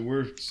says that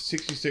we're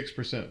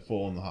 66%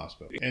 full in the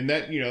hospital. And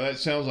that, that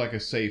sounds like a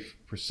safe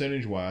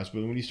percentage wise,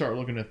 but when you start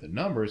looking at the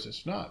numbers,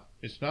 it's not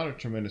a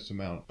tremendous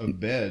amount of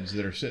beds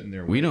that are sitting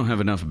there. We don't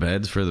have enough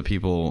beds for the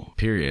people,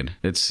 period.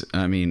 As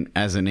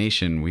a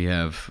nation, we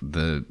have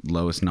the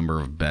lowest number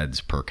of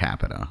beds per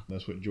capita.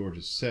 That's what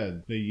Georgia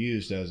said they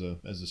used as a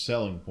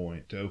selling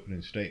point to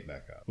opening state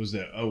back up, was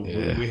that,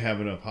 we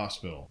have enough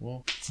hospital.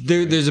 Well,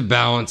 there's a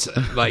balance.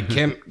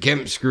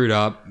 Kemp screwed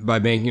up by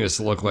making us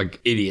look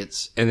like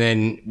idiots. And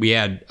then we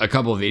had a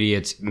couple of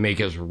idiots make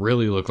us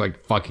really look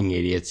like fucking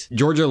idiots.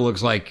 Georgia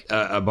looks like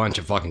a bunch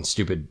of fucking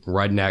stupid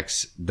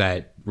rednecks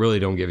that really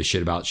don't give a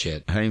shit about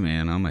shit. Hey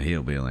man, I'm a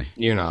hillbilly.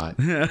 You're not.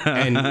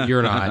 And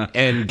you're not.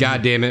 And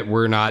God damn it,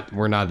 we're not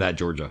that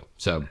Georgia.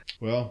 So,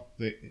 well,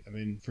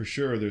 for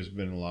sure there's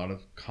been a lot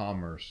of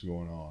commerce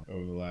going on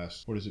over the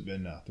last, what has it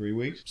been now, 3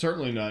 weeks?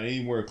 Certainly not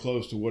anywhere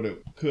close to what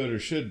it could or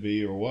should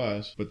be or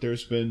was, but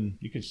there's been,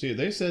 you can see it.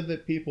 They said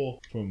that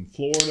people from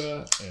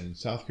Florida and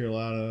South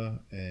Carolina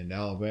and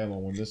Alabama,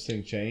 when this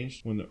thing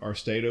changed, when our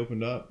state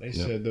opened up, they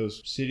said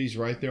those cities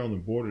right there on the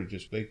border,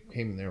 they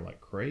came in there like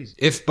crazy.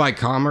 If by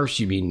commerce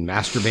you mean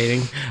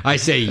masturbating, I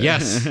say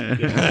yes.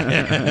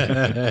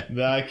 The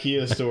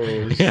IKEA store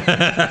was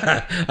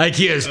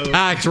IKEA is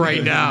packed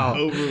right now.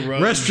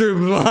 Overrun.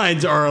 Restroom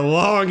lines are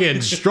long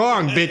and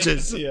strong,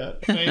 bitches. Yeah,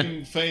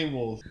 fame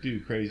will do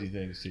crazy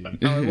things to you.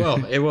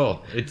 Oh, it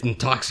will. It's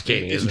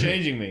intoxicating. It's isn't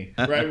changing me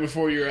right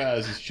before your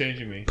eyes. It's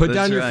changing me. Put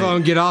down your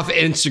phone. Get off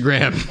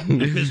Instagram,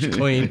 Mr.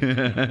 Clean.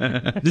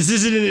 This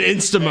isn't an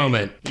Insta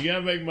moment. You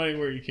gotta make money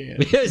where you can.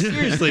 Yeah,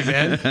 seriously,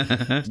 man.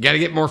 You gotta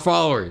get more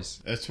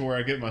followers. That's where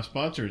I get my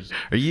sponsors.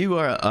 Are you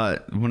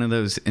one of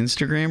those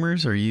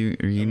Instagrammers? Are you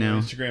now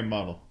an Instagram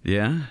model?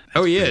 Yeah.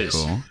 Oh, he is.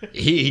 Cool.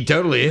 He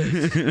totally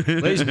is.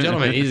 Ladies and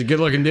gentlemen, he's a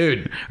good-looking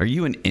dude. Are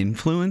you an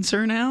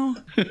influencer now?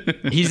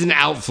 He's an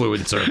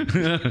outfluencer.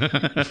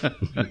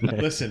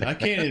 Listen, I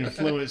can't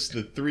influence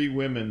the 3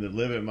 women that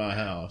live at my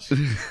house.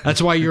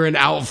 That's why you're an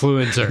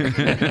outfluencer.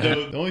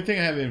 The only thing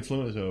I have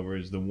influence over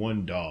is the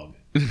one dog.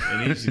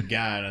 And he's a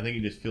guy, and I think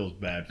he just feels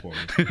bad for me.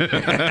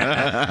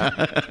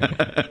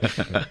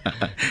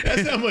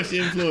 That's how much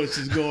influence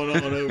is going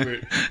on over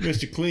at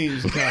Mr.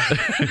 Clean's costume.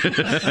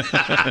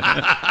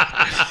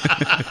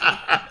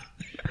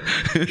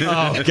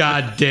 Oh,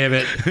 God damn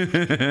it.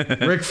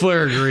 Ric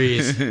Flair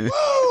agrees.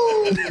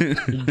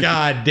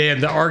 God damn,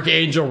 the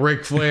Archangel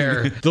Ric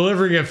Flair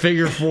delivering a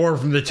figure 4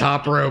 from the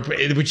top rope,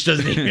 which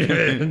doesn't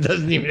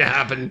even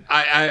happen.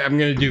 I'm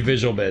going to do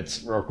visual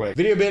bits real quick.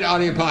 Video bit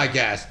audio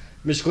podcast.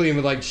 Mr. Clean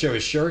would like to show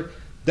his shirt.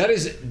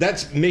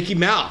 That's Mickey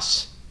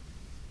Mouse.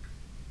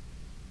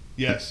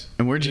 Yes.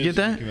 And where'd you get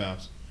that? Mickey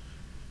Mouse.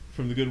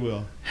 From the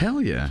Goodwill. Hell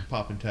yeah.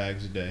 Popping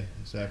tags a day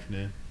this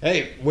afternoon.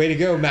 Hey, way to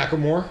go,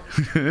 Macklemore.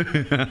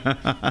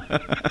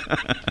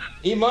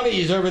 E-Money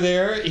is over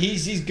there.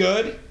 He's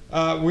good.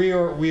 We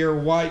are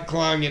white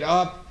clawing it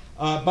up.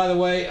 By the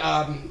way,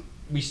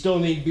 we still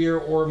need beer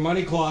or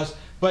money claws.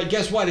 But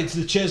guess what? It's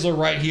the Chiseler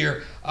right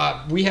here.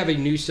 We have a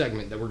new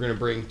segment that we're going to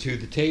bring to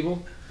the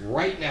table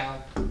right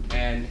now.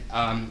 And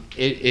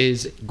it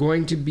is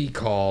going to be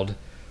called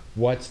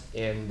What's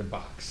in the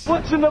Box?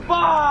 What's in the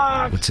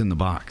box? What's in the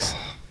box?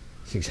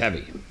 This thing's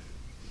heavy.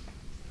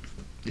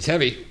 It's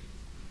heavy.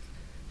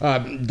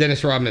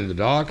 Dennis Rodman, the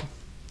dog.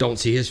 Don't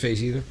see his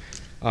face either.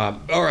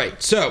 All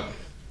right, so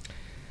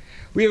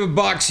we have a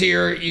box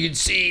here. You can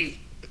see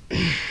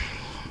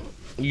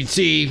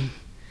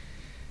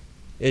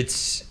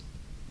it's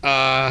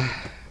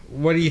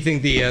what do you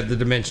think the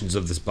dimensions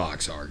of this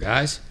box are,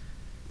 guys?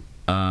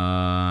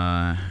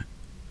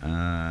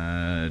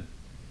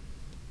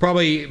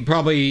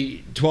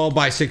 Probably 12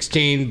 by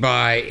 16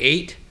 by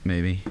 8.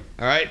 Maybe.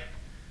 All right.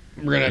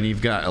 And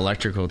you've got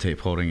electrical tape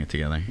holding it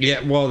together.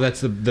 Yeah, well,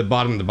 that's the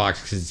bottom of the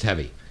box because it's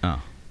heavy. Oh.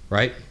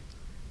 Right?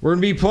 We're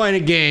going to be playing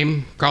a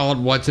game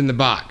called What's in the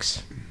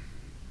Box.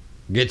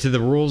 Get to the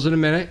rules in a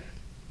minute.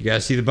 You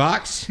guys see the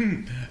box?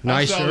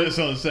 Nice I saw shirt. this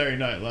on Saturday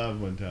Night Live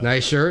one time.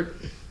 Nice shirt.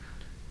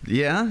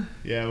 Yeah?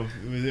 Yeah,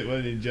 was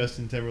it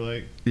Justin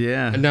Timberlake?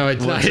 Yeah. No,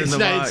 it's not.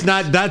 It's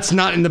not. That's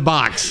not in the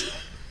box.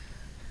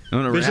 I'm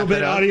gonna Visual wrap bit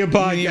it up. audio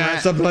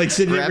podcast. I'm like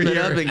sitting Wrap over it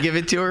here. up and give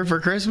it to her for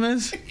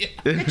Christmas?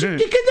 Get in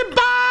the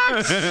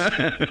box.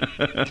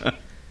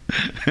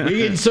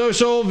 Vegan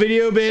Social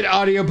Video Bit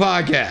Audio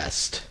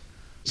Podcast.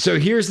 So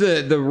here's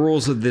the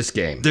rules of this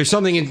game. There's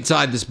something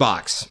inside this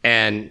box.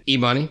 And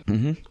E-Money,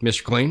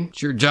 Mr. Clean,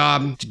 it's your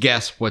job to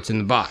guess what's in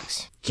the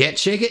box. Can't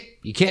shake it.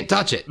 You can't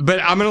touch it. But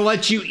I'm going to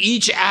let you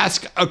each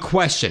ask a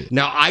question.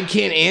 Now, I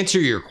can't answer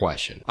your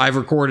question. I've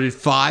recorded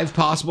 5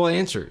 possible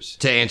answers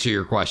to answer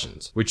your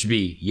questions, which would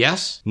be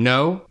yes,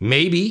 no,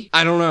 maybe,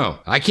 I don't know.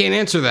 I can't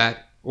answer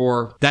that.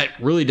 Or that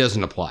really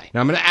doesn't apply.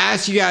 Now I'm going to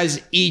ask you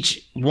guys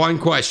each one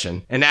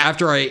question. And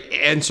after I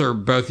answer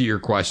both of your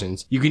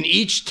questions, you can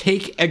each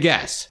take a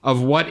guess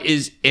of what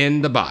is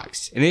in the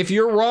box. And if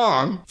you're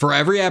wrong for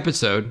every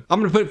episode, I'm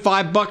going to put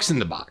 $5 in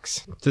the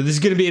box. So this is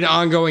going to be an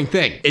ongoing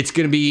thing. It's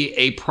going to be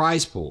a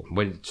prize pool.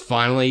 When it's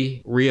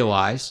finally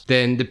realized,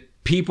 then the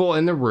people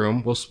in the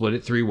room will split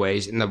it 3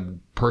 ways, and the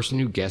person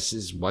who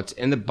guesses what's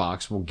in the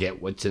box will get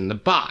what's in the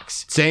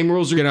box. Same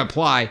rules are going to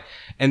apply,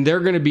 and they're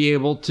going to be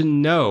able to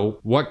know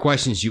what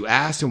questions you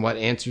ask and what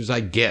answers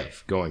I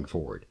give going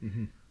forward.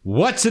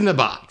 What's in the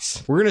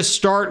box? We're going to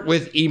start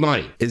with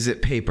E-Money. Is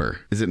it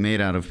paper? Is it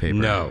made out of paper?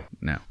 No.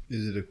 No.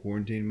 Is it a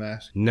quarantine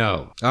mask?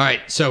 No. All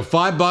right, so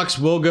 $5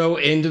 will go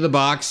into the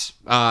box.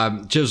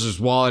 Chisel's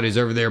wallet is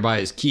over there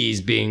by his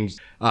keys being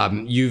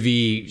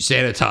UV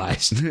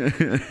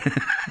sanitized.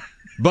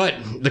 But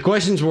the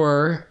questions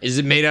were, is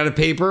it made out of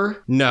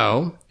paper?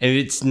 No. And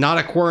it's not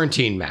a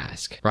quarantine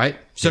mask, right?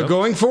 So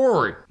going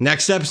forward,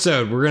 next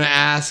episode, we're going to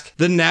ask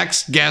the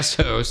next guest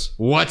host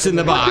what's in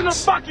the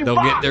box. They'll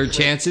get their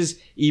chances.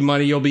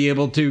 E-Money, you'll be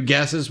able to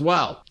guess as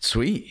well.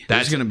 Sweet.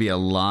 There's going to be a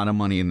lot of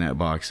money in that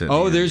box.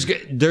 There's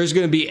going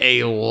to be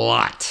a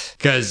lot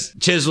because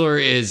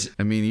Chisler is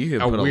I mean, you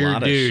could put a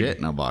lot of shit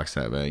in a box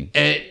that big.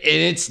 And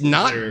it's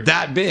not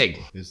that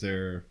big. Is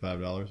there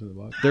 $5 in the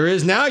box? There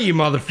is now, you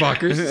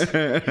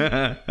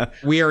motherfuckers.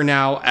 We are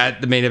now at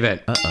the main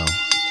event.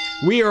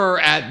 We are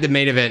at the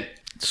main event.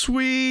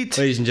 Sweet.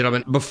 Ladies and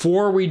gentlemen,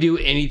 before we do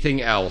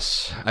anything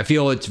else, I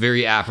feel it's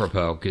very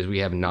apropos because we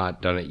have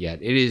not done it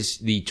yet. It is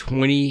the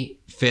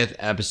 25th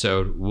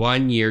episode,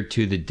 1 year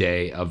to the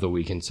day of the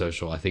Weekend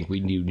Social. I think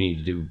we need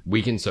to do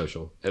Weekend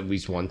Social at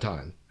least one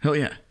time. Hell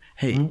yeah.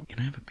 Hey, can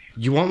I have a beer?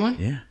 You want one?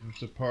 Yeah.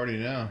 It's a party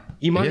now.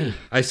 E-Money. Yeah.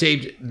 I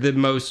saved the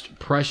most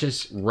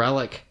precious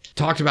relic.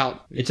 Talked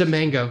about. It's a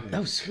mango.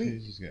 That was sweet.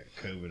 He's just got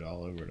COVID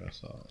all over it. I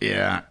saw it.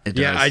 Yeah, it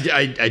does. Yeah,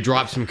 I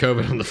dropped some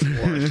COVID on the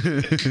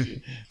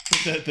floor.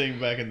 Put that thing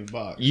back in the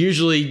box.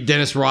 Usually,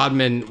 Dennis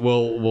Rodman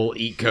will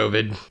eat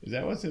COVID. Is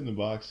that what's in the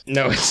box?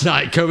 No, it's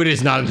not. COVID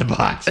is not in the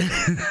box.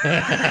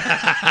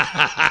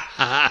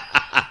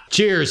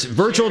 Cheers.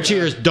 Virtual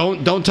cheers.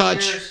 Don't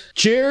touch.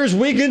 Cheers.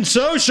 Weekend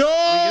Social.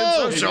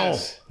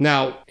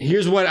 Now,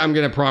 here's what I'm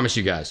going to promise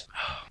you guys.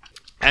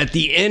 At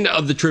the end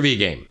of the trivia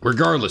game,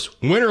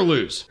 regardless, win or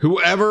lose,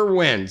 whoever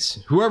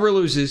wins, whoever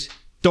loses,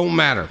 don't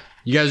matter.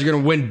 You guys are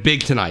going to win big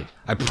tonight.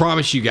 I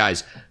promise you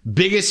guys.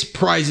 Biggest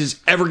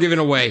prizes ever given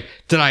away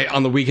tonight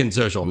on the Weekend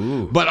Social.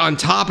 Ooh. But on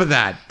top of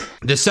that,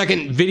 the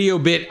second Video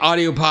Bit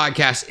audio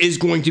podcast is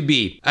going to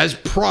be, as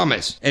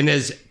promised and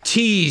as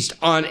teased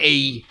on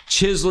a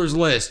Chisler's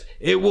list,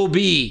 it will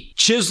be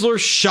Chisler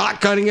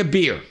shotgunning a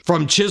beer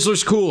from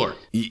Chisler's cooler.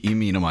 You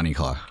mean a money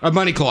claw? A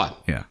money claw.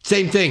 Yeah.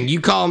 Same thing. You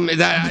call them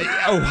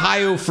that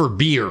Ohio for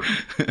beer.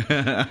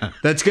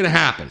 That's going to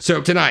happen. So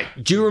tonight,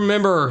 do you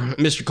remember,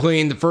 Mr.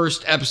 Clean, the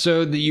first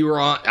episode that you were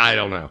on? I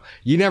don't know.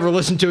 You never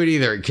listened to it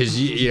either because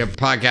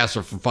podcasts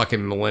are for fucking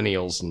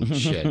millennials and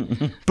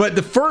shit. But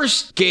the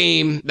first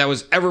game that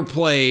was ever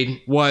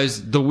played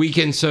was the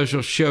Weekend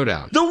Social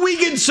Showdown. The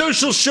Weekend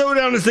Social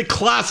Showdown is the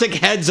classic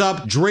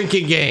heads-up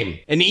drinking game.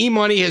 And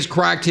E-Money has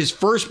cracked his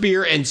first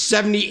beer in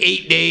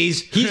 78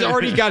 days. He's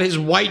already got his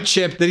white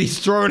chip that he's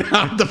thrown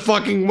out the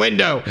fucking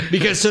window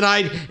because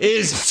tonight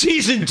is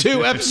season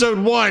 2, episode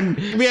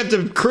 1. We have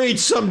to create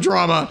some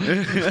drama.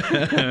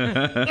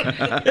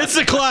 It's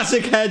a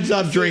classic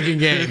heads-up drinking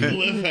game.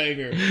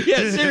 Cliffhanger.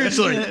 Yeah,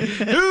 seriously.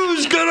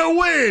 Who's gonna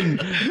win?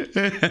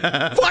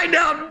 Find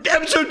out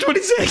episode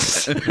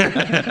 26.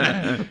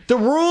 The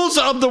rules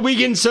of the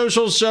Weekend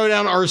Social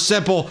Showdown are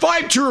simple.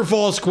 5 true or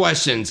false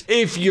questions.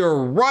 If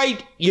you're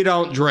right, you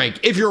don't drink.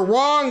 If you're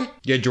wrong,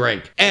 you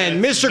drink.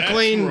 And Mr.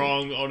 Clean,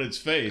 wrong on its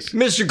face.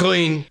 Mr.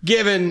 Clean,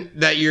 given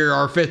that you're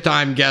our 5th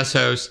time guest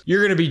host,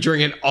 you're gonna be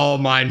drinking all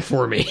mine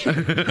for me.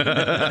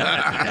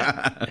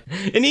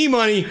 And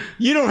E-Money,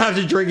 you don't have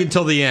to drink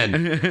until the end.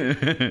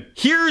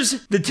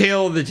 Here's the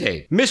tale of the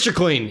tape. Mr.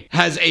 Clean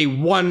has a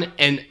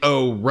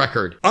 1-0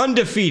 record,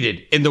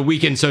 undefeated in the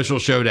Weekend Social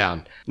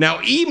Showdown.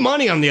 Now,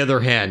 E-Money, on the other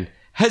hand,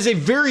 has a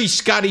very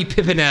Scottie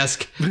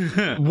Pippen-esque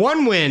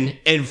 1 win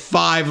and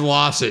 5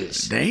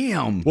 losses.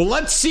 Damn. Well,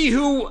 let's see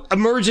who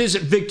emerges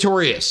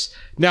victorious.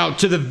 Now,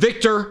 to the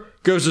victor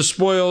goes the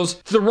spoils.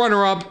 To the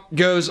runner-up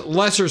goes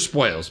lesser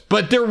spoils.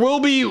 But there will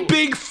be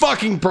big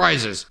fucking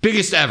prizes.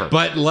 Biggest ever.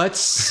 But let's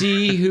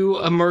see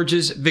who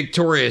emerges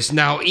victorious.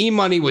 Now,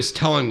 E-Money was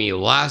telling me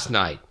last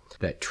night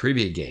that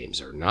trivia games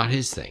are not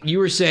his thing. You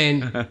were saying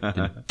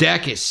the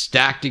deck is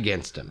stacked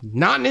against him.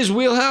 Not in his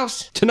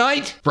wheelhouse.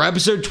 Tonight, for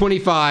episode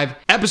 25,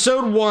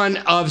 episode 1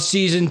 of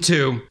season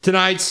 2,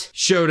 tonight's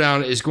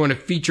showdown is going to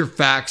feature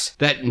facts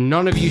that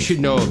none of you should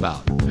know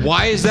about.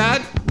 Why is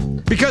that?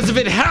 Because if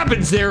it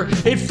happens there,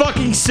 it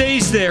fucking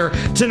stays there.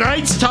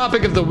 Tonight's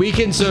topic of the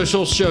Weekend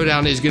Social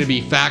Showdown is going to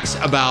be facts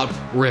about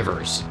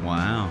rivers.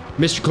 Wow.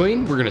 Mr.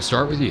 Clean, we're going to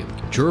start with you.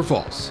 True or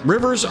false?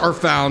 Rivers are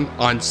found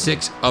on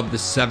 6 of the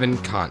 7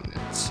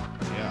 continents.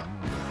 Yeah.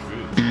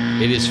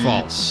 True. It is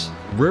false.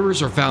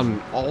 Rivers are found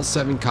in all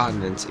 7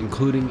 continents,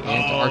 including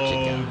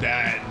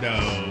Antarctica.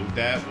 Oh,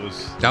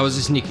 that was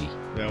a sneaky.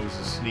 That was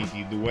a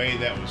sneaky. The way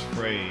that was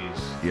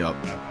phrased. Yep.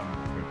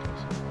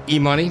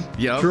 E-Money?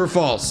 Yep. True or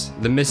false?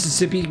 The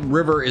Mississippi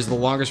River is the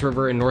longest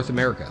river in North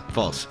America.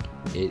 False.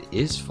 It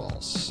is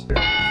false.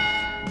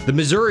 The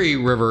Missouri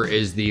River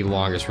is the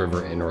longest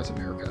river in North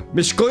America.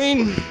 Mr.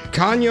 Clean,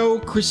 Caño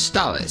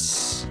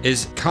Cristalis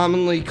is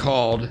commonly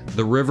called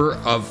the River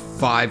of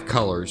 5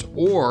 Colors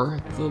or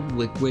the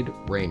Liquid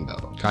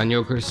Rainbow.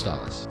 Caño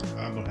Cristalis.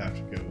 I'm going to have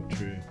to go with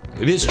true.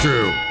 It is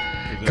true.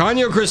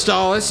 Caño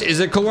Cristalis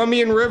is a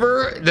Colombian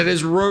river that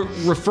is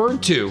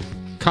referred to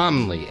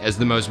commonly as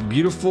the most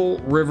beautiful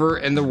river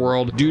in the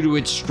world due to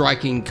its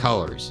striking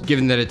colors.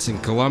 Given that it's in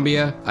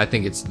Colombia, I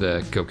think it's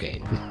the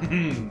cocaine.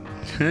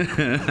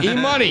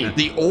 E-Money,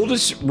 the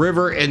oldest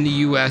river in the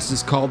U.S.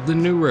 is called the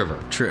New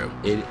River. True.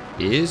 It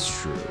is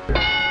true.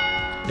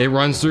 It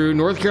runs through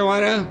North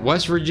Carolina,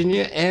 West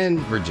Virginia, and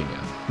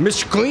Virginia.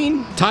 Mr.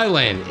 Clean,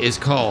 Thailand is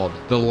called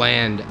the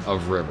land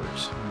of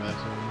rivers.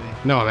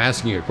 No, I'm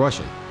asking you a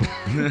question.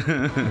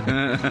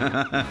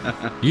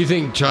 You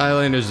think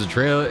Thailand is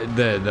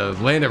the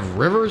land of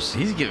rivers?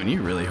 He's giving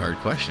you really hard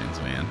questions,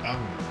 man.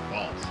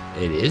 False.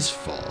 It is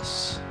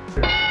false.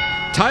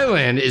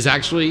 Thailand is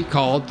actually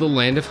called the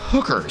land of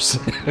hookers.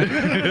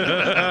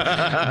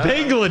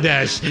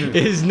 Bangladesh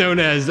is known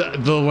as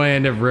the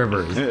land of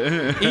rivers.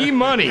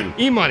 E-money.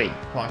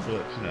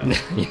 Apocalypse now.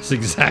 Yes,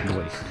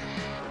 exactly.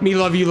 Me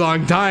love you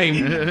long time.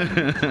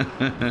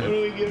 What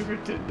do we get for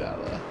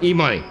 $10?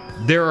 E-money.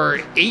 There are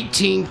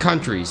 18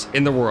 countries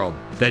in the world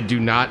that do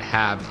not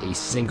have a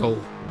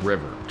single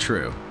river.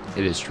 True.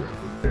 It is true.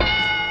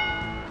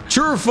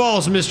 True or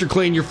false, Mr.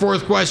 Clean? Your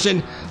fourth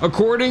question.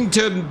 According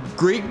to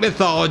Greek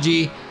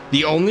mythology,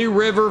 the only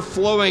river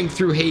flowing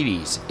through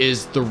Hades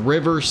is the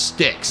river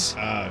Styx.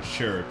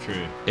 Sure,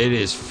 true. It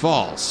is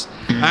false.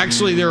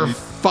 Actually, there are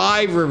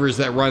 5 rivers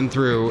that run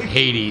through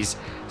Hades.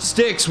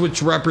 Styx,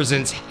 which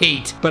represents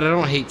hate, but I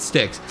don't hate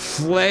Styx.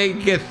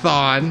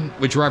 Phlegethon,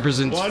 which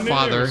represents Well, I knew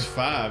father. there was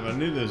 5. I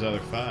knew there's other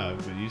 5,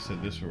 but you said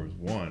this was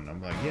 1.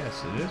 I'm like,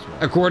 yes, it is 1.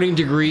 According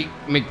to Greek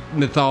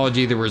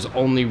mythology, there was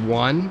only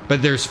 1,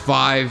 but there's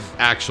 5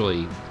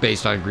 actually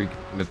based on Greek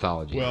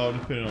mythology. Well,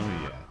 depending on who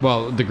you ask.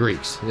 Well, the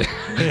Greeks. Do you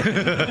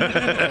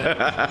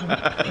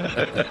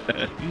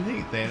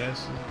think Thanos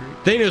is Greek?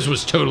 Thanos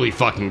was totally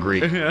fucking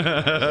Greek.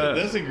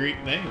 That's a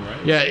Greek name,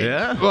 right?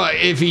 Yeah. Well,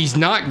 if he's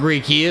not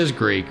Greek, he is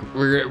Greek.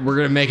 We're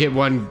gonna make it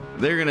one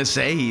They're gonna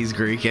say he's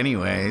Greek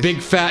anyways.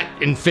 big fat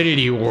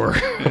Infinity War.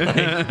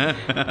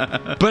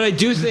 But I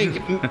do think,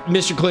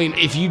 Mr. Clean,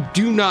 if you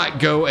do not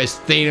go as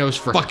Thanos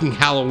for fucking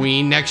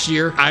Halloween next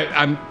year,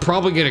 I'm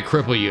probably gonna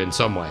cripple you in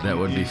some way. That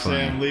would be You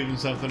say I'm funny. leaving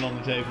something on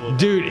the table.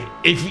 Dude,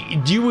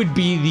 if you would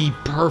be the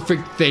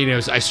perfect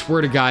Thanos, I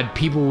swear to God,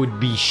 people would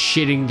be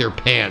shitting their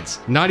pants,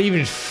 not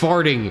even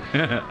farting,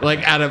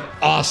 like out of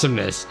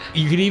awesomeness.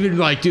 You could even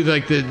like do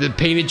like the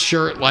painted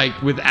shirt, like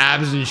with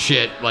abs and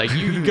shit. Like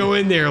you could go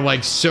in there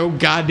like so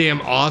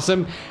goddamn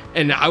awesome,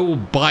 and I will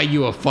buy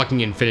you a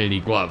fucking Infinity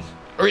Glove,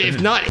 or if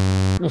not,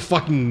 we'll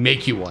fucking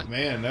make you one.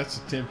 Man, that's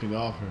a tempting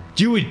offer.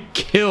 You would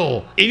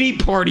kill any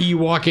party you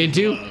walk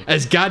into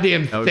as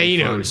goddamn would be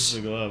Thanos.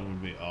 The glove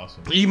would be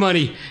awesome.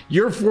 E-money,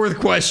 your fourth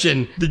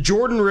question. The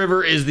Jordan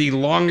River is the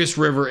longest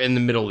river in the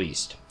Middle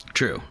East.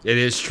 True. It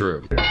is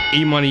true.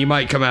 E-money, you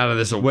might come out of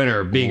this a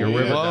winner of being a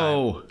river guy.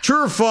 Whoa.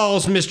 True or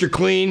false, Mr.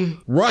 Clean?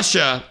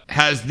 Russia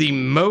has the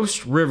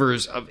most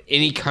rivers of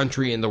any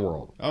country in the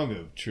world. I'll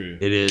go true.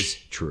 It is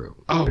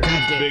true. Oh, It's a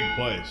goddamn. big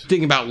place.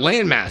 Thinking about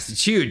landmass,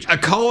 it's huge.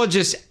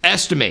 Ecologists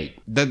estimate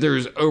that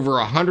there's over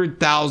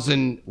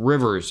 100,000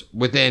 rivers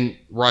within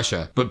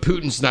Russia, but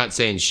Putin's not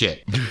saying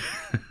shit.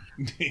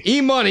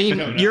 E-money,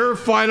 your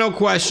final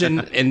question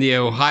in the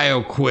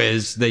Ohio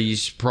quiz that you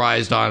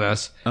surprised on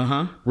us.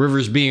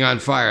 Rivers being on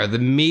fire. The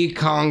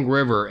Mekong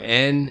River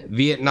in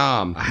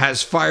Vietnam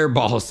has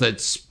fireballs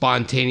that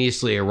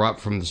spontaneously erupt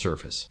from the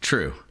surface.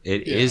 True.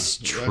 It is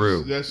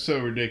true. That's so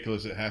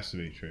ridiculous. It has to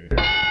be true.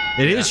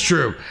 It is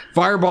true.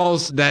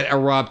 Fireballs that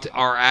erupt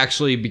are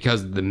actually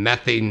because of the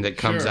methane that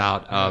comes Sure.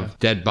 out of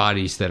dead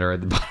bodies that are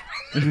at the bottom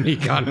of the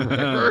Mekong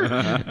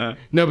River.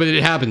 No, but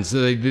it happens.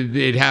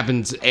 It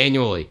happens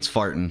annually. It's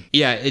farting.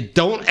 Yeah,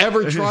 don't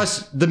ever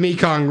trust the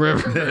Mekong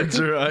River. That's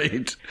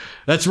right.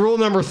 That's rule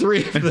number 3.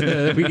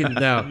 We can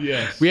now.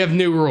 Yes. We have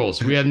new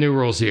rules. We have new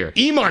rules here.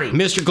 E-money,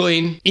 Mr.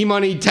 Clean.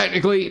 E-money,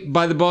 technically,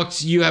 by the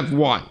books, you have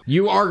won.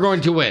 You are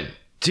going to win.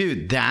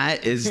 Dude,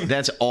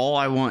 that's all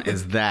I want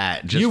is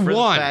that. Just You for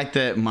won. the fact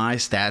that my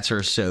stats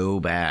are so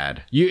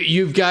bad.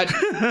 You've got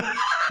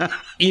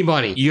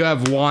E-money. You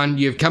have won.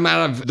 You've come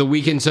out of the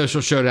Weekend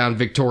Social Showdown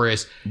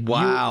victorious.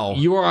 Wow.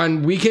 You are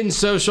on Weekend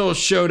Social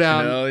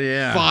Showdown Hell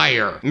yeah.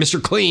 fire.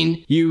 Mr.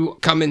 Clean, you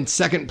come in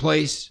second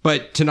place,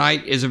 but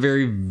tonight is a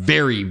very,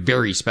 very,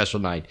 very special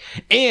night.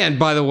 And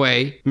by the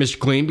way, Mr.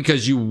 Clean,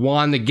 because you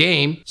won the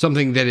game,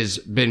 something that has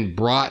been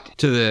brought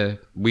to the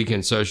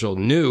Weekend Social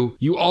new,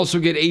 you also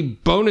get a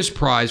bonus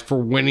prize for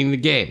winning the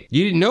game.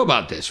 You didn't know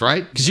about this,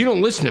 right? Because you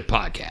don't listen to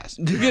podcasts.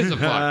 Who gives a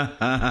fuck?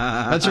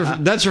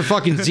 That's for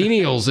fucking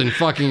Xenials and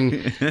fucking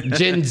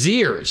Gen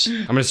Zers.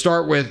 I'm going to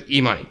start with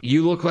E-money.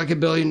 You look like $1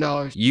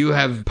 billion. You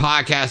have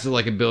podcasted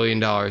like $1 billion.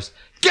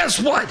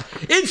 Guess what?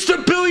 It's the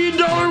 $1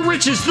 billion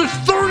riches, the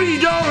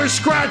 $30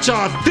 scratch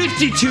off,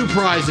 52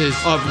 prizes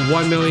of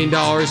 $1 million to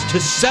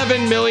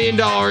 $7 million.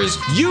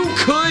 You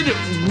could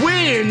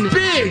win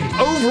big.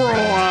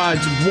 Overall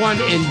odds 1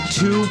 in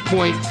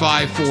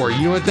 2.54.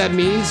 You know what that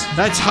means?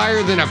 That's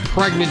higher than a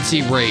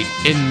pregnancy rate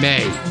in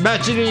May.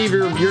 Match any of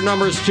your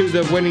numbers to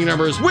the winning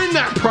numbers. Win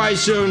that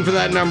prize zone for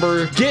that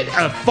number. Get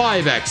a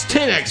 5x,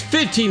 10x,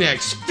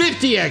 15x,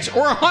 50x,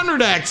 or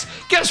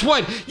 100x. Guess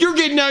what? You're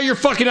getting out your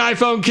fucking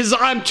iPhone because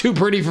I I'm too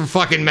pretty for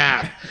fucking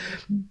math.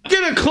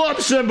 Get a club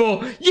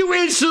symbol. You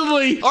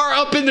instantly are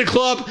up in the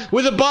club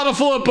with a bottle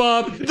full of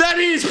bub that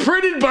is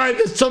printed by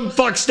some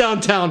fucks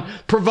downtown,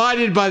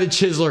 provided by the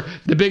Chiseler,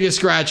 the biggest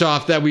scratch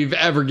off that we've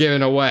ever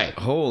given away.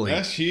 Holy.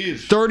 That's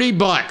huge.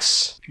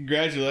 $30.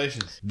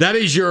 Congratulations. That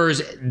is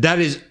yours. That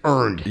is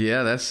earned.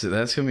 Yeah, that's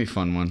gonna be a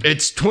fun one.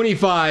 It's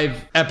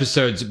 25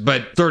 episodes,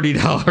 but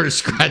 $30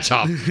 scratch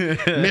off.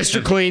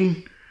 Mr.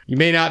 Clean. You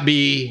may not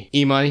be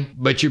E-Money,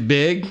 but you're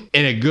big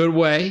in a good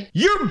way.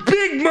 You're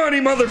big money,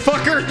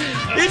 motherfucker.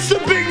 It's the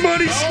big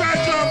money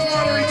scratch-off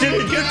lottery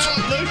ticket.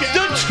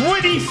 The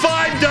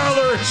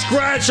 $25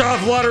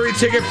 scratch-off lottery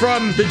ticket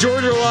from the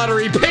Georgia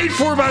Lottery, paid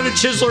for by the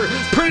Chiseler,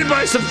 printed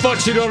by some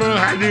fucks who don't know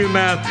how to do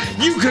math.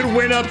 You could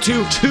win up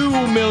to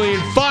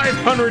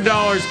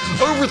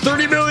 $2,500,000, over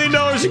 $30 million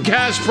in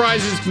cash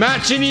prizes.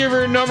 Match any of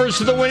your numbers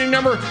to the winning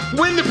number.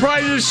 Win the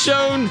prizes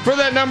shown for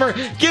that number.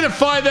 Get a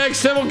 5X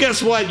symbol.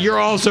 Guess what? You're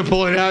also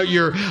pulling out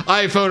your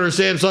iPhone or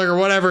Samsung or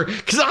whatever,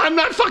 because I'm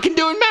not fucking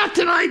doing math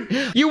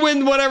tonight. You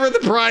win whatever the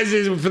prize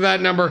is for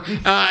that number.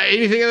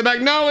 Anything in the back?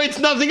 No, it's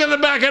nothing in the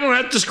back. I don't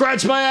have to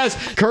scratch my ass.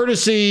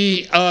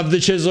 Courtesy of the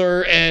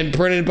Chiseler and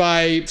printed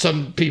by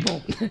some people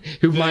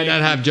who might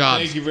not have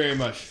jobs. Thank you very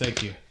much.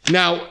 Thank you.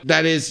 Now,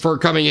 that is for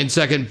coming in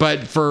second,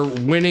 but for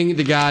winning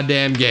the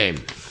goddamn game.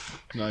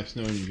 Nice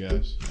knowing you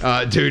guys.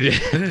 Dude,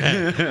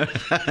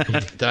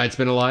 tonight's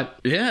been a lot.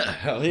 Yeah,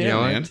 hell yeah, You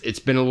know, man. it's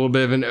been a little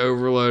bit of an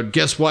overload.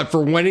 Guess what?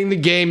 For winning the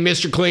game,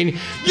 Mr. Clean,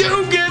 you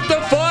get the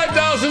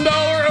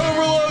 $5,000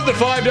 overload, the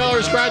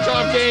 $5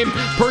 scratch-off game,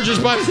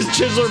 purchased by this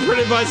Chiseler,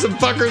 printed by some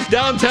fuckers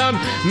downtown.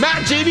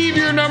 Match any of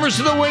your numbers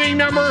to the winning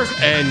number,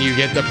 and you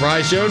get the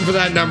prize shown for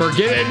that number.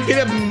 Get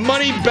a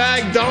money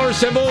bag dollar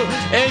symbol,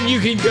 and you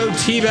can go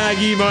teabag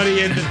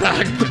E-Money and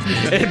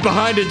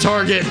behind a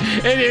Target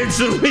and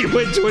instantly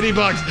win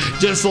 $20,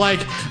 just like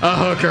a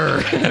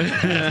hooker.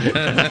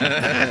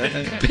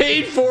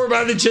 Paid for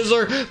by the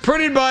Chiseler,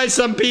 printed by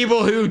some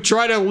people who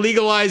try to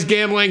legalize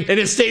gambling in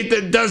a state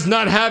that does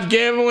not have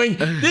gambling.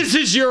 This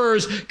is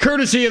yours,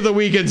 courtesy of the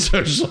Weekend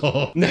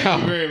Social. Now,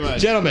 Thank you very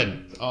much.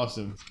 Gentlemen.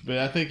 Awesome. But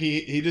I think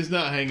he does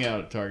not hang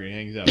out at Target. He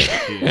hangs out at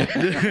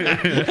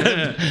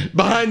IKEA.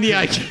 Behind the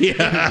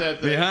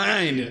IKEA.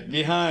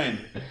 Behind.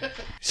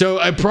 So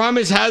a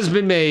promise has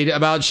been made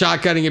about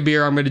shotgunning a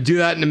beer. I'm going to do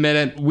that in a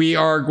minute. We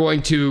are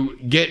going to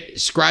get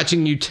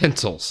scratching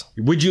utensils.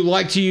 Would you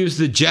like to use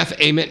the Jeff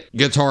Ament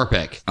guitar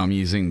pick? I'm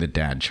using the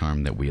dad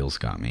charm that Wheels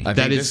got me. I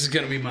That think is- this is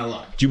gonna be my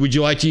luck. Would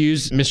you like to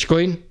use Mr.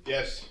 Clean?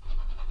 Yes.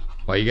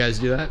 While you guys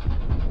do that,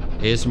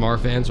 ASMR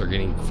fans are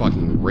getting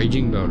fucking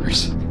raging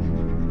boners.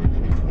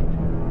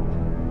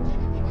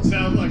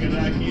 Sounds like an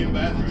IKEA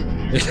bathroom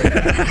in here.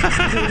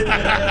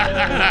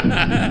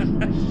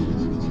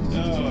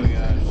 Oh my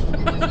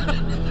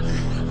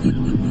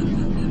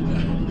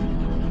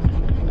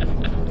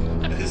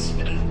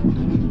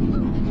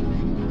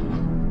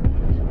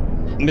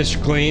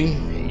Mr.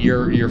 Clean,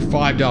 your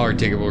 $5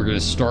 ticket, we're going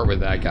to start with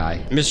that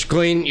guy. Mr.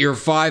 Clean, your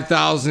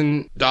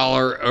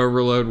 $5,000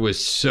 overload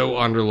was so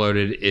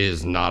underloaded, it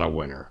is not a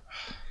winner.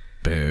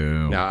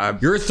 Boom. Now,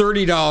 your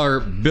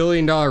 $30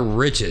 billion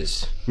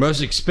riches,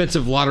 most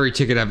expensive lottery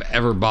ticket I've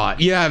ever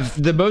bought. You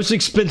have the most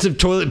expensive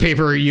toilet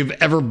paper you've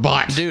ever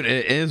bought. Dude,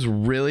 it is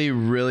really,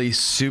 really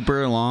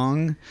super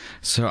long.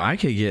 So I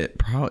could get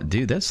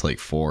dude, that's like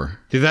 4.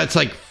 Dude, that's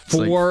like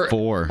four, like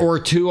 4 or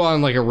 2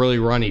 on like a really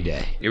runny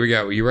day. Here we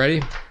go. You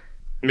ready?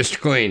 Mr.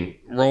 Clean,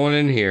 rolling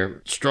in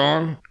here.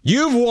 Strong.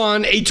 You've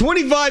won a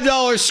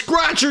 $25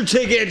 scratcher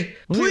ticket.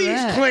 Please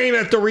that. claim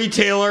at the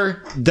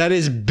retailer. That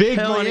is big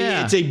Hell money.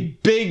 yeah. It's a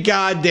big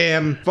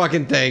goddamn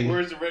fucking thing.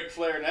 Where's the Ric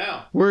Flair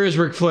now? Where is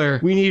Ric Flair?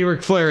 We need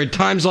Ric Flair. At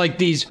times like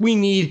these, we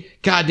need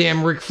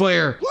goddamn Ric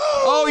Flair.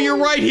 Oh, you're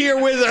right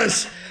here with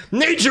us.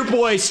 Nature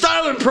Boy,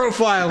 style and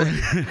profiling.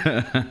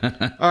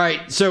 All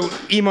right, so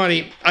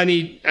E-Money, I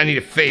need a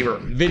favor.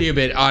 Video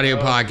bit audio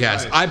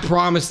podcast. nice. I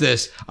promise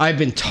this. I've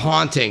been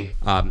taunting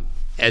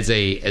as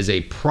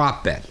a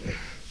prop bet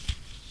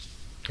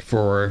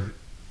for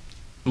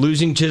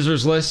losing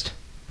Chiseler's list.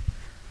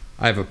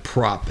 I have a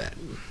prop bet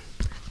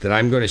that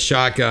I'm going to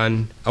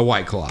shotgun a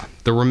White Claw,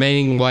 the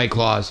remaining White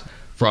Claws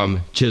from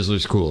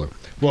Chiseler's cooler.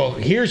 Well,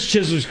 here's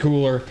Chiseler's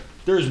cooler.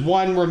 There's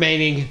one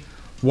remaining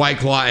White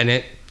Claw in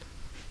it.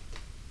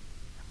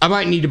 I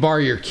might need to borrow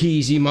your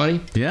keys, E-Money.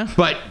 Yeah.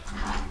 But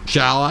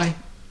shall I?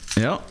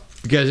 Yep.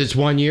 Because it's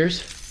 1 year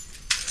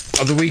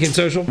of the Weekend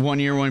Social. 1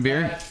 year, 1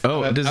 beer.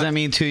 Oh, does that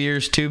mean 2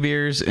 years, 2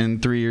 beers,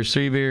 and 3 years,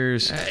 3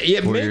 beers?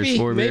 Yeah, 4 maybe, years,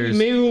 4 beers.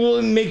 maybe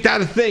we'll make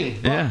that a thing.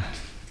 Yeah.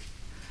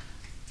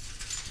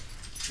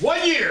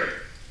 1 year,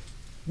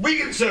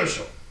 Weekend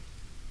Social.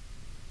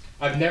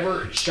 I've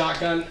never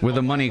shotgun With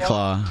a money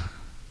claw.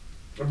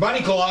 or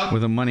bunny claw.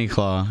 With a money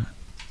claw.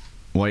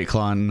 White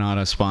Claw, not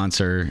a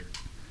sponsor.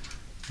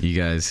 You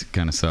guys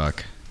kind of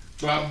suck.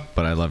 Well,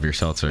 But I love your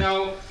seltzer.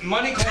 no,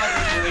 money claw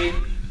for me.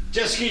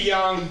 Jessica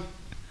Young.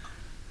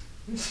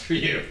 This is for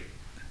you.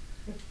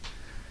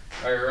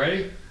 Are you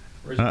ready?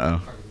 Where's the Uh-oh.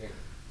 fucking thing?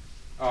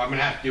 Oh, I'm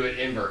gonna have to do it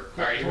invert.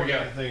 All right, here we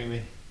go. Think of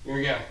me. Here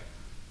we go.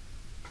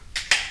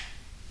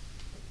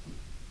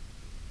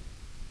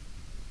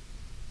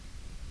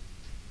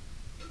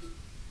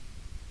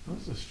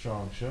 That's a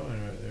strong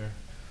showing right there.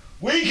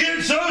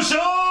 Weekend Social!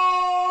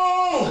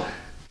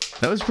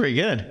 That was pretty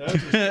good. That's a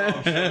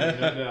strong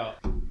showing, no doubt.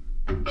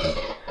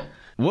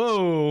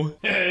 Whoa.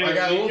 Hey, I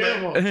got a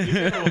little bit.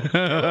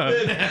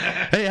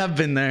 Hey, I've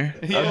been there.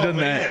 I've done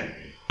that.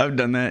 I've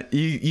done that.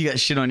 You got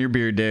shit on your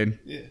beard, dude.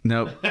 Yeah.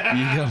 Nope. You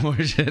got more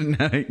shit.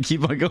 No,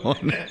 keep on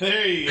going.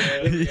 There you go.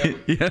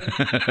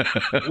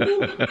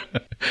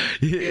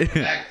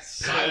 Yeah.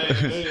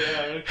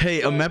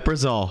 Hey,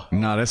 omeprazole.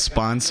 Not a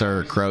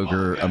sponsor,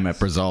 Kroger.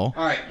 Omeprazole.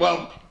 All right,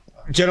 well,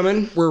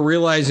 gentlemen, we're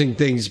realizing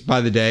things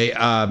by the day.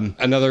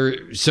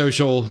 Another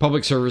social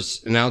public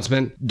service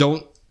announcement.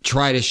 Don't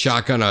try to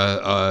shotgun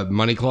a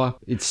money claw.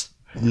 It's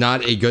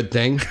not a good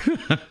thing.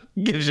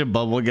 Gives you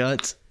bubble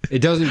guts. It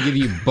doesn't give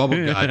you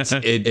bubble guts. Are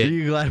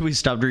you glad we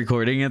stopped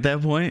recording at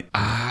that point?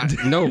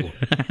 No.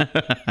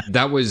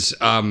 That was...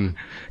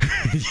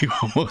 You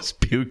almost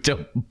puked a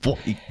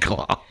White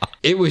Claw.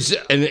 It was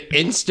an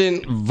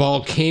instant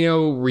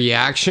volcano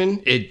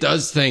reaction. It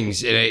does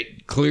things, and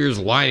it clears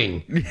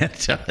lining. Yeah,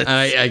 it does. And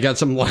I got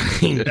some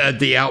lining at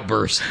the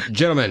outburst.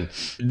 Gentlemen,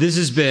 this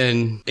has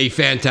been a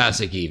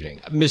fantastic evening.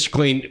 Mr.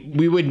 Clean,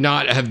 we would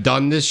not have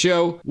done this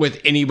show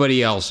with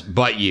anybody else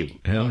but you.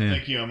 Hell yeah.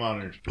 Thank you. I'm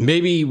honored.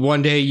 Maybe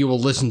one day you will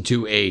listen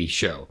to a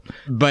show.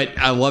 But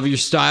I love your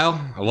style.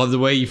 I love the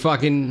way you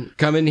fucking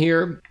come in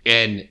here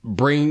and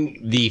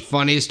bring the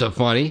funniest of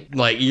funny.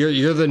 Like,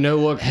 you're the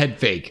no-look head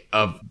fake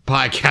of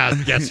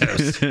podcast guest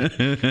hosts.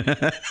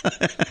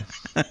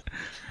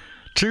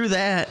 True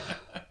that.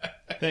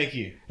 Thank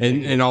you.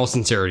 In all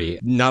sincerity,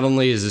 not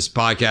only has this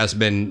podcast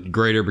been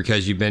greater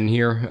because you've been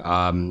here,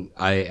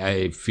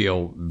 I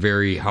feel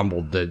very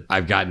humbled that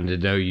I've gotten to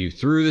know you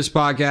through this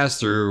podcast,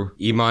 through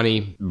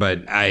E-Money,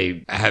 but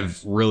I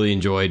have really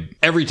enjoyed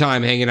every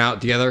time hanging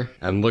out together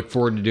and look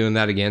forward to doing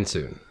that again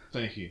soon.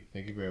 Thank you.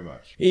 Thank you very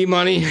much.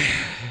 E-Money,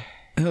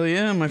 Hell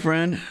yeah, my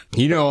friend.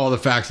 you know all the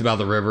facts about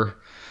the river.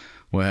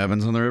 What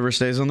happens on the river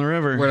stays on the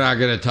river. We're not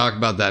going to talk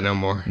about that no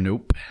more.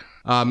 Nope.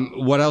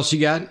 What else you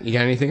got? You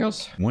got anything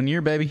else? 1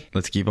 year, baby.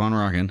 Let's keep on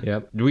rocking.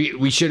 Yep.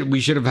 We should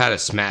have had a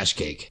smash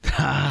cake.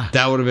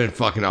 That would have been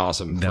fucking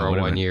awesome for a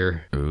 1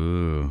 year.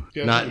 Ooh.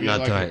 You guys Not- wanna get not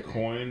like tonight. a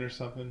coin or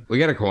something. We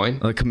got a coin.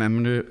 A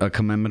commemorative. You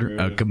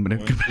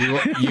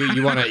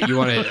want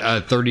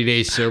a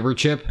 30-day sober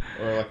chip?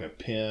 Or like a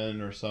pen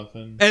or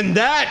something. And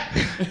that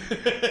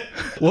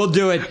we'll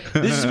do it.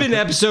 This has been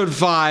episode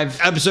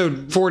 5,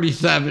 episode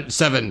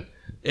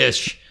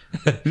 47-ish.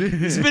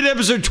 This has been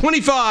episode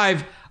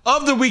 25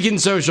 of the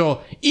Weekend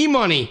Social.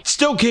 E-Money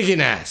still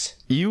kicking ass.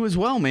 You as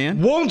well,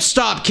 man. Won't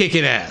stop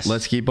kicking ass.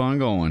 Let's keep on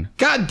going.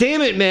 God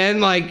damn it, man.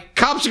 Like,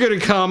 cops are going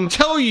to come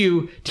tell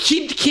you to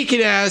keep the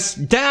kicking ass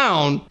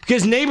down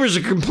because neighbors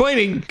are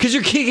complaining because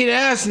your kicking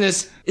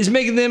assness is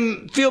making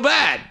them feel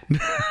bad.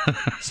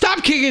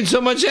 Stop kicking so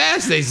much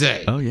ass, they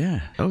say. Oh, yeah.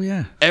 Oh,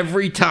 yeah.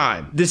 Every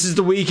time. This is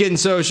the Weekend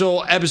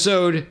Social,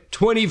 episode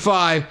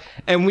 25.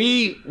 And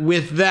we,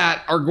 with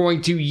that, are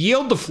going to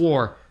yield the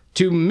floor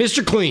to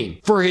Mr.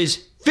 Clean for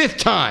his 5th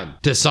time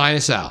to sign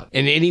us out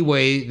in any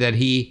way that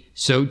he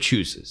so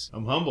chooses.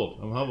 I'm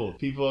humbled.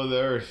 People of the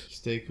earth,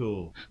 stay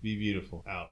cool. Be beautiful. Out.